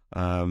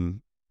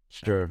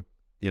 Sure.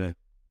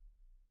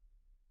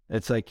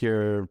 It's like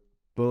you're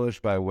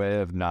bullish by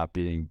way of not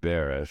being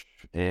bearish,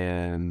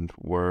 and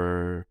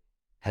we're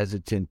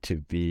hesitant to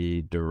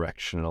be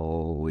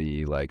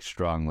directionally like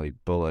strongly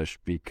bullish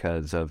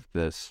because of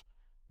this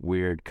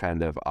weird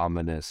kind of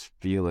ominous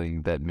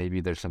feeling that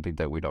maybe there's something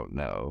that we don't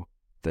know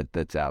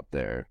that's out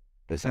there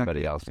that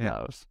somebody else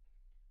knows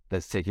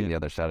that's taking the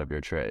other side of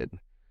your trade.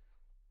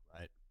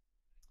 Right.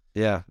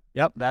 Yeah.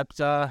 Yep.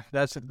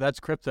 That's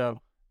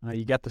crypto.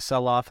 You get the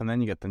sell off and then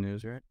you get the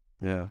news, right?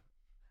 Yeah.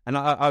 And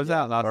I was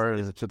out last. Or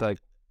is it just like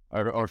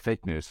or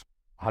fake news?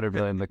 100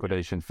 million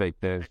liquidation, fake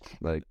news.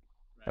 Like,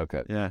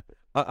 okay. Yeah.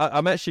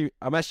 I'm actually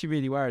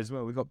really worried as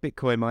well. We've got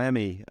Bitcoin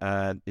Miami.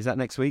 Is that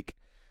next week?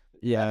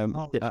 Yeah.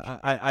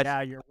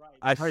 Yeah, you're right.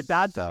 I heard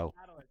that though.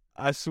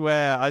 I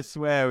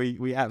swear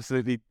we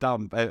absolutely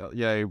dump.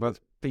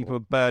 People are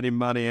burning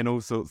money and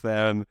all sorts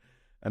there, and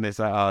it's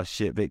like, oh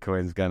shit,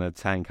 Bitcoin's gonna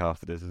tank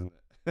after this, isn't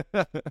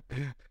it?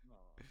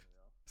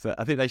 So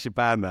I think they should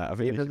ban that. I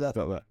think they should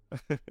stop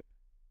that.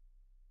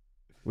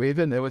 We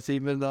were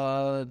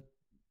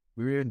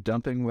even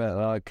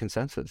dumping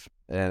consensus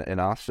in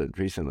Austin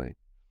recently.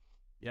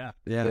 Yeah.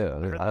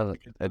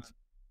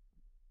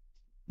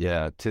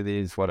 To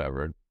these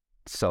whatever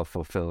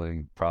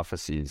self-fulfilling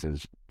prophecies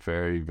is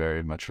very,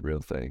 very much a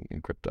real thing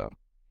in crypto.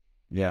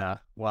 Yeah.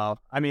 Well,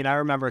 I mean, I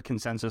remember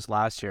consensus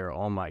last year.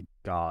 Oh my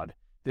God.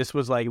 This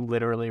was like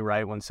literally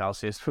right when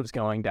Celsius was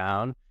going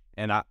down.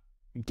 And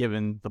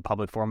given the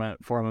public forum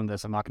of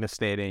this, I'm not going to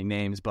state any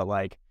names, but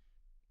like,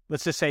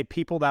 let's just say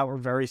people that were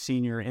very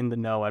senior in the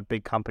know at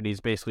big companies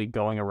basically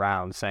going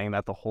around saying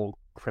that the whole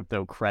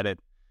crypto credit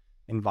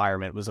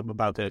environment was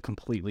about to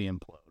completely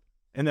implode.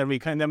 And then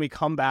we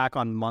come back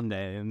on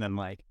Monday, and then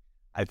like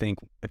I think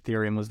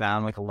Ethereum was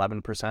down like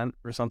 11%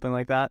 or something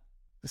like that.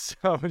 So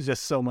it was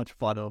just so much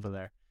fun over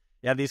there.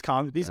 Yeah, these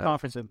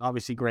conferences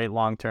obviously great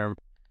long term,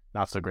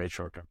 not so great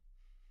short term.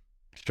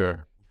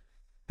 Sure.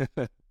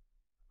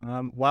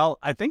 Well,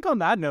 I think on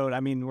that note, I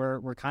mean we're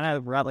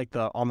at like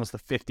almost the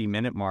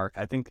 50-minute mark.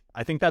 I think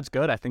that's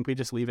good. I think we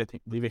just leave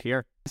it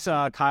here.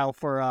 Thanks, Kyle,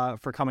 for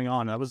coming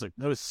on. That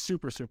was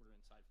super insightful.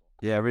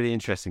 Yeah, really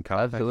interesting,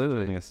 Kyle.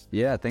 Absolutely.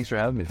 Yeah, thanks for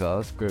having me,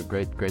 fellas.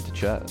 Great to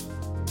chat.